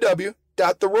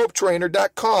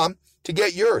www.theropetrainer.com to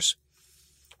get yours.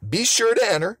 Be sure to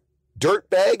enter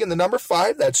Dirtbag and the number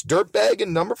 5, that's Dirtbag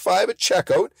and number 5 at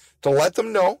checkout, to let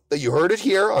them know that you heard it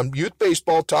here on Youth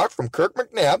Baseball Talk from Kirk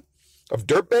McNabb of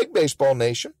Dirtbag Baseball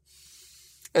Nation.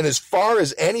 And as far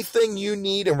as anything you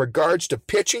need in regards to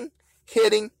pitching,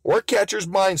 hitting, or catcher's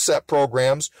mindset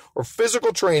programs or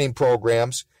physical training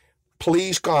programs,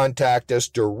 please contact us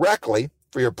directly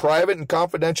for your private and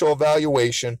confidential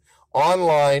evaluation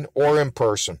online or in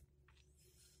person.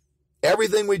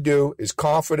 Everything we do is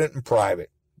confident and private.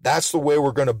 That's the way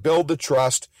we're going to build the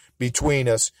trust between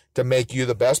us to make you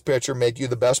the best pitcher, make you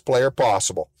the best player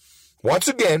possible. Once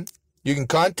again, you can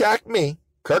contact me,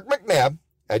 Kirk McNabb,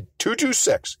 at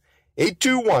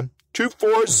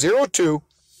 226-821-2402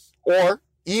 or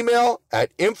email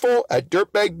at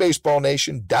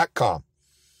info@dirtbagbaseballnation.com.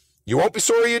 You won't be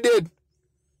sorry you did.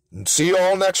 And see you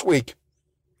all next week.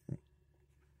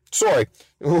 Sorry,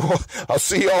 I'll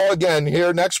see you all again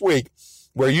here next week,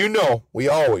 where we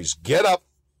always get up,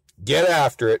 get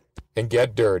after it, and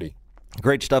get dirty.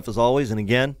 Great stuff as always. And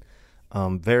again,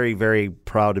 very, very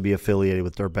proud to be affiliated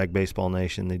with Dirtbag Baseball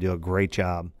Nation. They do a great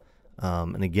job.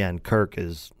 And again, Kirk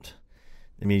is,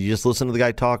 you just listen to the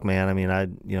guy talk, man.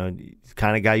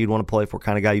 Kind of guy you'd want to play for,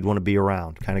 kind of guy you'd want to be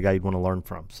around, kind of guy you'd want to learn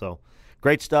from. So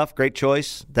great stuff, great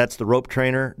choice. That's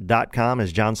theropetrainer.com.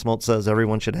 As John Smoltz says,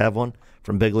 everyone should have one,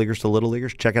 from big leaguers to little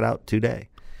leaguers. Check it out today.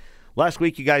 Last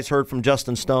week, you guys heard from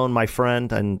Justin Stone, my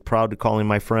friend, and proud to call him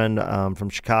my friend, from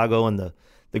Chicago, and the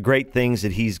great things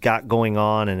that he's got going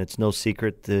on, and it's no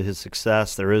secret to his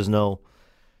success. There is no,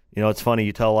 it's funny,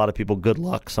 you tell a lot of people good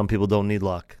luck. Some people don't need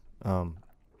luck.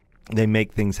 They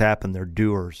make things happen. They're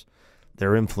doers.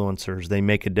 They're influencers. They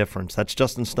make a difference. That's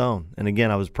Justin Stone. And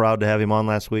again, I was proud to have him on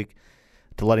last week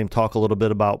to let him talk a little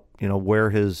bit about, where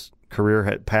his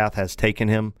career path has taken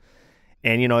him.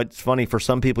 And, it's funny, for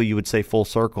some people you would say full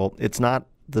circle. It's not,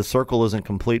 the circle isn't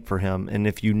complete for him. And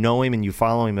if you know him and you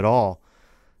follow him at all,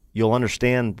 you'll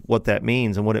understand what that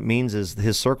means. And what it means is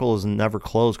his circle is never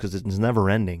closed because it's never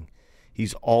ending.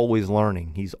 He's always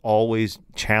learning. He's always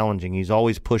challenging. He's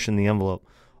always pushing the envelope,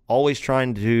 always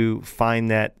trying to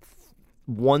find that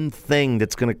one thing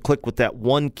that's going to click with that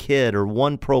one kid or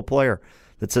one pro player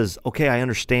that says, okay, I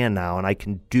understand now and I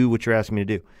can do what you're asking me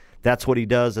to do. That's what he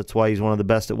does. That's why he's one of the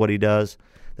best at what he does.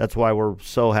 That's why we're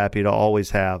so happy to always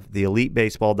have the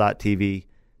EliteBaseball.tv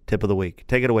Tip of the Week.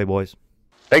 Take it away, boys.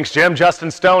 Thanks, Jim.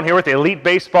 Justin Stone here with the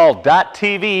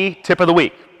EliteBaseball.tv Tip of the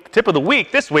Week. The tip of the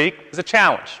week this week is a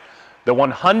challenge, the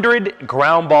 100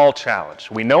 Ground Ball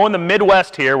Challenge. We know in the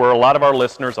Midwest here, where a lot of our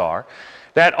listeners are,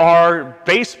 that our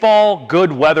baseball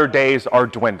good weather days are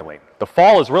dwindling. The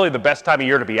fall is really the best time of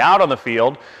year to be out on the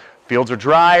field. Fields are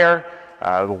drier.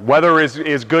 The weather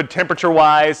is good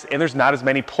temperature-wise, and there's not as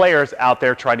many players out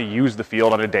there trying to use the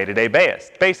field on a day-to-day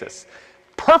basis.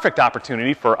 Perfect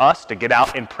opportunity for us to get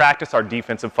out and practice our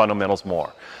defensive fundamentals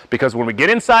more. Because when we get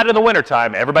inside in the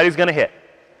wintertime, everybody's going to hit.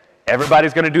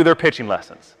 Everybody's going to do their pitching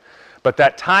lessons. But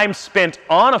that time spent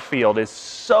on a field is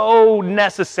so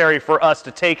necessary for us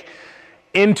to take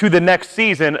into the next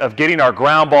season of getting our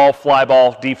ground ball, fly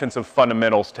ball, defensive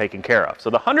fundamentals taken care of. So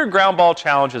the 100 ground ball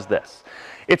challenge is this.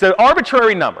 It's an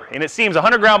arbitrary number, and it seems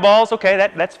 100 ground balls, okay,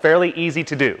 that's fairly easy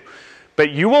to do.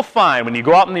 But you will find when you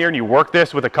go out in the air and you work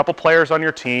this with a couple players on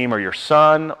your team or your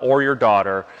son or your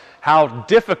daughter, how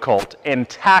difficult and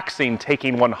taxing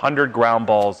taking 100 ground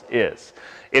balls is.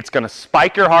 It's going to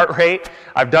spike your heart rate.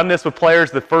 I've done this with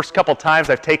players the first couple times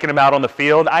I've taken them out on the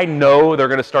field. I know they're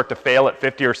going to start to fail at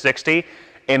 50 or 60,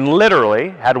 and literally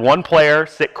had one player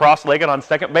sit cross-legged on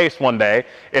second base one day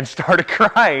and started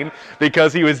crying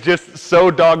because he was just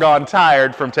so doggone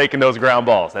tired from taking those ground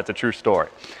balls. That's a true story.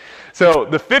 So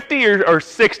the 50 or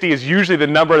 60 is usually the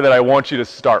number that I want you to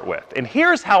start with. And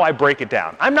here's how I break it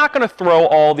down. I'm not going to throw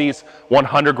all these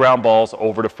 100 ground balls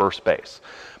over to first base.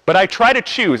 But I try to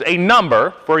choose a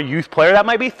number for a youth player that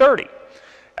might be 30.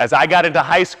 As I got into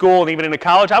high school and even into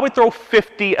college, I would throw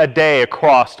 50 a day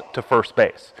across to first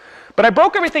base. But I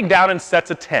broke everything down in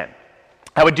sets of 10.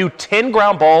 I would do 10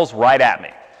 ground balls right at me.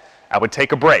 I would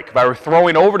take a break. If I were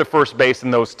throwing over to first base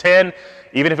in those 10,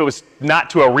 even if it was not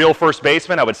to a real first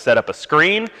baseman, I would set up a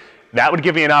screen. That would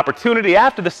give me an opportunity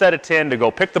after the set of 10 to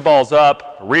go pick the balls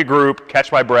up, regroup,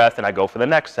 catch my breath, and I go for the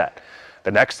next set.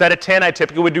 The next set of 10 I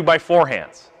typically would do by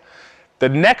forehands. The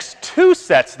next two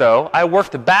sets, though, I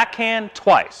worked the backhand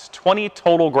twice, 20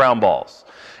 total ground balls.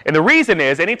 And the reason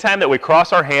is, anytime that we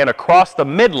cross our hand across the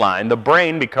midline, the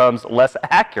brain becomes less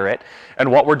accurate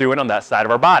in what we're doing on that side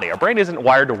of our body. Our brain isn't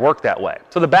wired to work that way.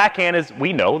 So the backhand is,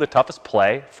 we know, the toughest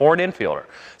play for an infielder.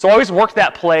 So I always work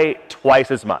that play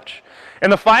twice as much.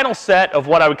 And the final set of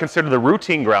what I would consider the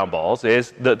routine ground balls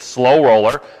is the slow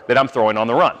roller that I'm throwing on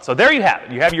the run. So there you have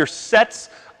it. You have your sets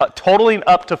totaling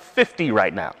up to 50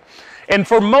 right now. And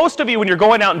for most of you, when you're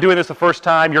going out and doing this the first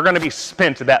time, you're going to be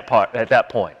spent at that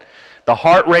point. The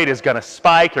heart rate is going to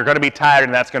spike, you're going to be tired,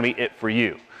 and that's going to be it for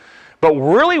you. But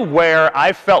really where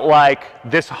I felt like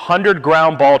this 100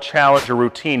 ground ball challenge or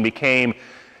routine became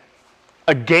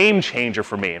a game changer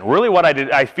for me, and really what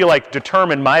I feel like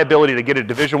determined my ability to get a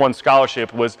Division I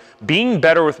scholarship was being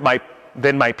better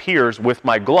than my peers with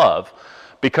my glove,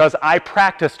 because I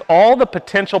practiced all the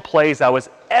potential plays I was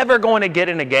ever going to get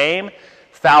in a game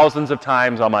thousands of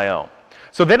times on my own.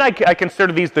 So then I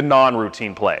consider these the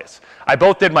non-routine plays. I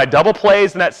both did my double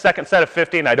plays in that second set of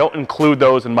 50, and I don't include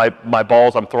those in my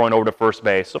balls I'm throwing over to first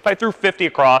base. So if I threw 50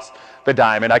 across the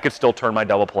diamond, I could still turn my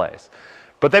double plays.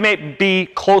 But they may be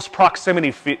close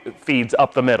proximity feeds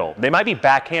up the middle. They might be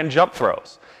backhand jump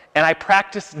throws. And I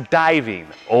practiced diving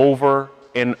over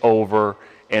and over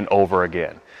and over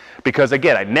again. Because,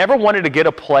 again, I never wanted to get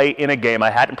a play in a game I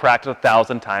hadn't practiced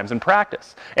 1,000 times in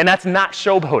practice. And that's not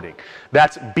showboating.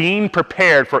 That's being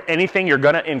prepared for anything you're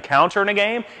going to encounter in a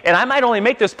game. And I might only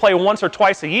make this play once or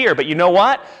twice a year, but you know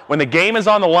what? When the game is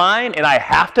on the line and I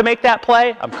have to make that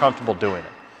play, I'm comfortable doing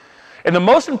it. And the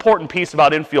most important piece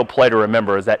about infield play to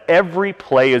remember is that every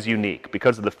play is unique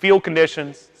because of the field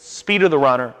conditions, speed of the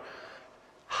runner,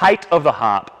 height of the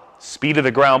hop, speed of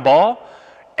the ground ball.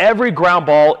 Every ground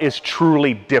ball is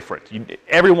truly different.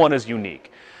 Everyone is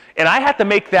unique. And I have to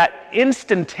make that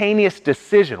instantaneous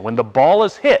decision when the ball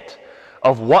is hit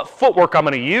of what footwork I'm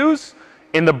going to use,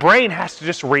 and the brain has to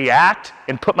just react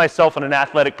and put myself in an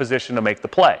athletic position to make the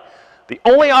play. The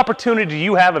only opportunity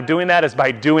you have of doing that is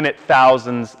by doing it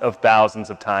thousands of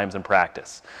times in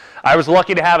practice. I was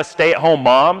lucky to have a stay-at-home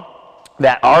mom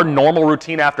that our normal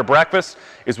routine after breakfast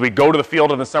is we'd go to the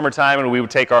field in the summertime and we would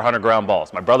take our 100 ground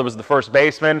balls. My brother was the first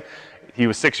baseman. He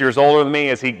was 6 years older than me.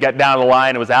 As he got down the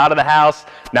line and was out of the house,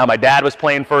 now my dad was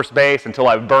playing first base until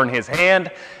I would burn his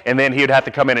hand, and then he would have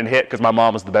to come in and hit because my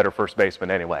mom was the better first baseman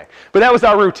anyway. But that was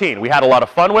our routine. We had a lot of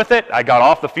fun with it. I got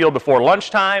off the field before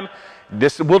lunchtime.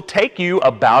 This will take you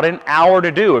about an hour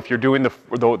to do if you're doing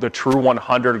the true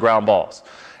 100 ground balls.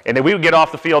 And then we would get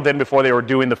off the field then before they were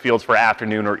doing the fields for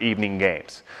afternoon or evening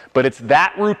games. But it's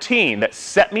that routine that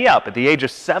set me up at the age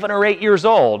of 7 or 8 years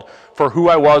old for who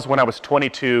I was when I was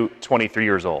 22, 23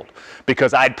 years old.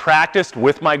 Because I'd practiced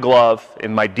with my glove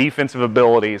and my defensive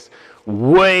abilities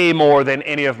way more than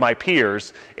any of my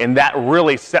peers, and that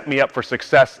really set me up for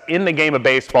success in the game of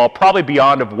baseball, probably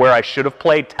beyond of where I should have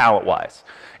played talent-wise.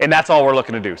 And that's all we're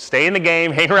looking to do. Stay in the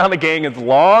game, hang around the game as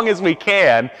long as we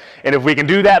can. And if we can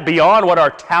do that beyond what our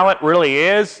talent really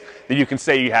is, then you can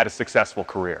say you had a successful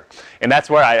career. And that's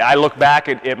where I look back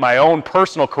at my own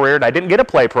personal career, and I didn't get to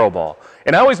play pro ball.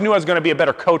 And I always knew I was going to be a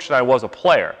better coach than I was a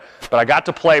player. But I got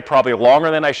to play probably longer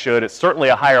than I should. It's certainly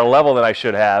a higher level than I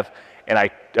should have. And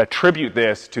I attribute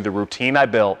this to the routine I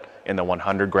built in the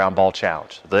 100 ground ball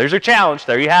challenge. So there's your challenge.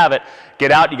 There you have it.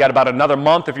 Get out. You got about another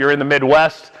month if you're in the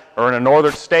Midwest or in a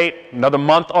northern state, another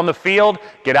month on the field.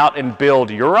 Get out and build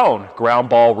your own ground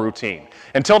ball routine.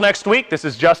 Until next week, this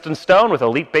is Justin Stone with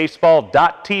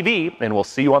EliteBaseball.tv, and we'll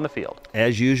see you on the field.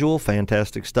 As usual,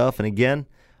 fantastic stuff. And again,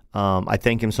 I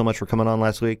thank him so much for coming on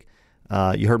last week.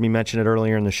 You heard me mention it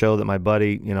earlier in the show that my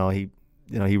buddy,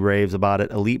 he raves about it.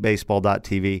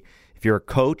 EliteBaseball.tv. If you're a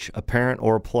coach, a parent,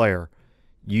 or a player,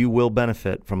 you will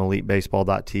benefit from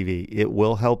EliteBaseball.tv. It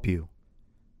will help you.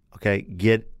 Okay,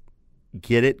 get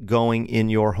it going in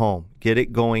your home. Get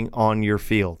it going on your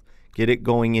field. Get it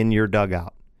going in your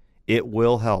dugout. It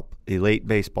will help.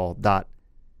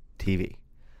 EliteBaseball.tv.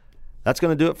 That's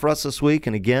going to do it for us this week.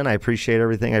 And again, I appreciate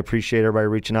everything. I appreciate everybody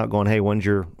reaching out, going, "Hey, when's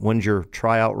your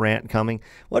tryout rant coming?"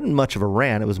 Wasn't much of a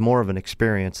rant. It was more of an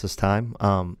experience this time.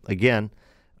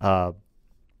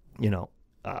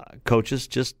 Coaches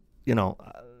just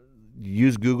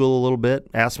use Google a little bit,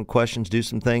 ask some questions, do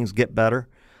some things, get better.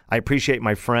 I appreciate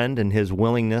my friend and his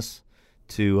willingness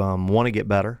to want to get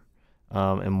better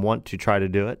and want to try to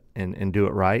do it and do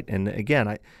it right. And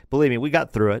again, believe me, we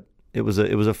got through it. It was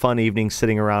a fun evening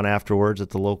sitting around afterwards at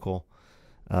the local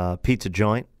pizza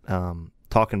joint,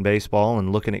 talking baseball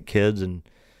and looking at kids.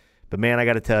 But man, I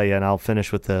got to tell you, and I'll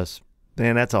finish with this.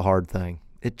 Man, that's a hard thing.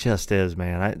 It just is,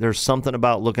 man. There's something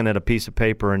about looking at a piece of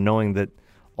paper and knowing that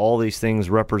all these things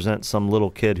represent some little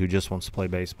kid who just wants to play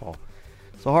baseball.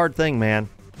 It's a hard thing, man.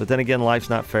 But then again, life's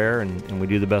not fair, and we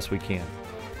do the best we can.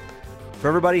 For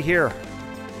everybody here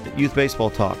at Youth Baseball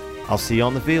Talk, I'll see you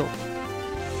on the field.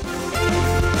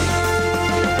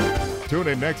 Tune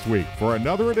in next week for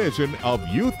another edition of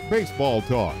Youth Baseball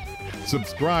Talk.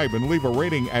 Subscribe and leave a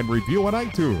rating and review on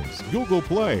iTunes, Google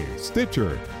Play,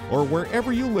 Stitcher, or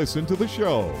wherever you listen to the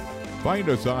show. Find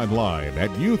us online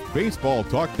at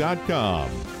youthbaseballtalk.com,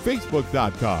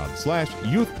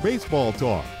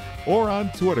 facebook.com/youthbaseballtalk, or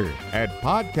on Twitter at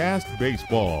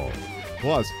podcastbaseball.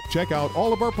 Plus, check out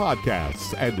all of our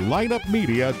podcasts at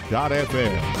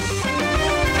lineupmedia.fm.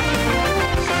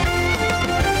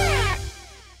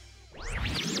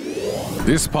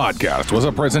 This podcast was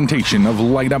a presentation of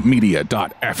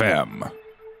lineupmedia.fm.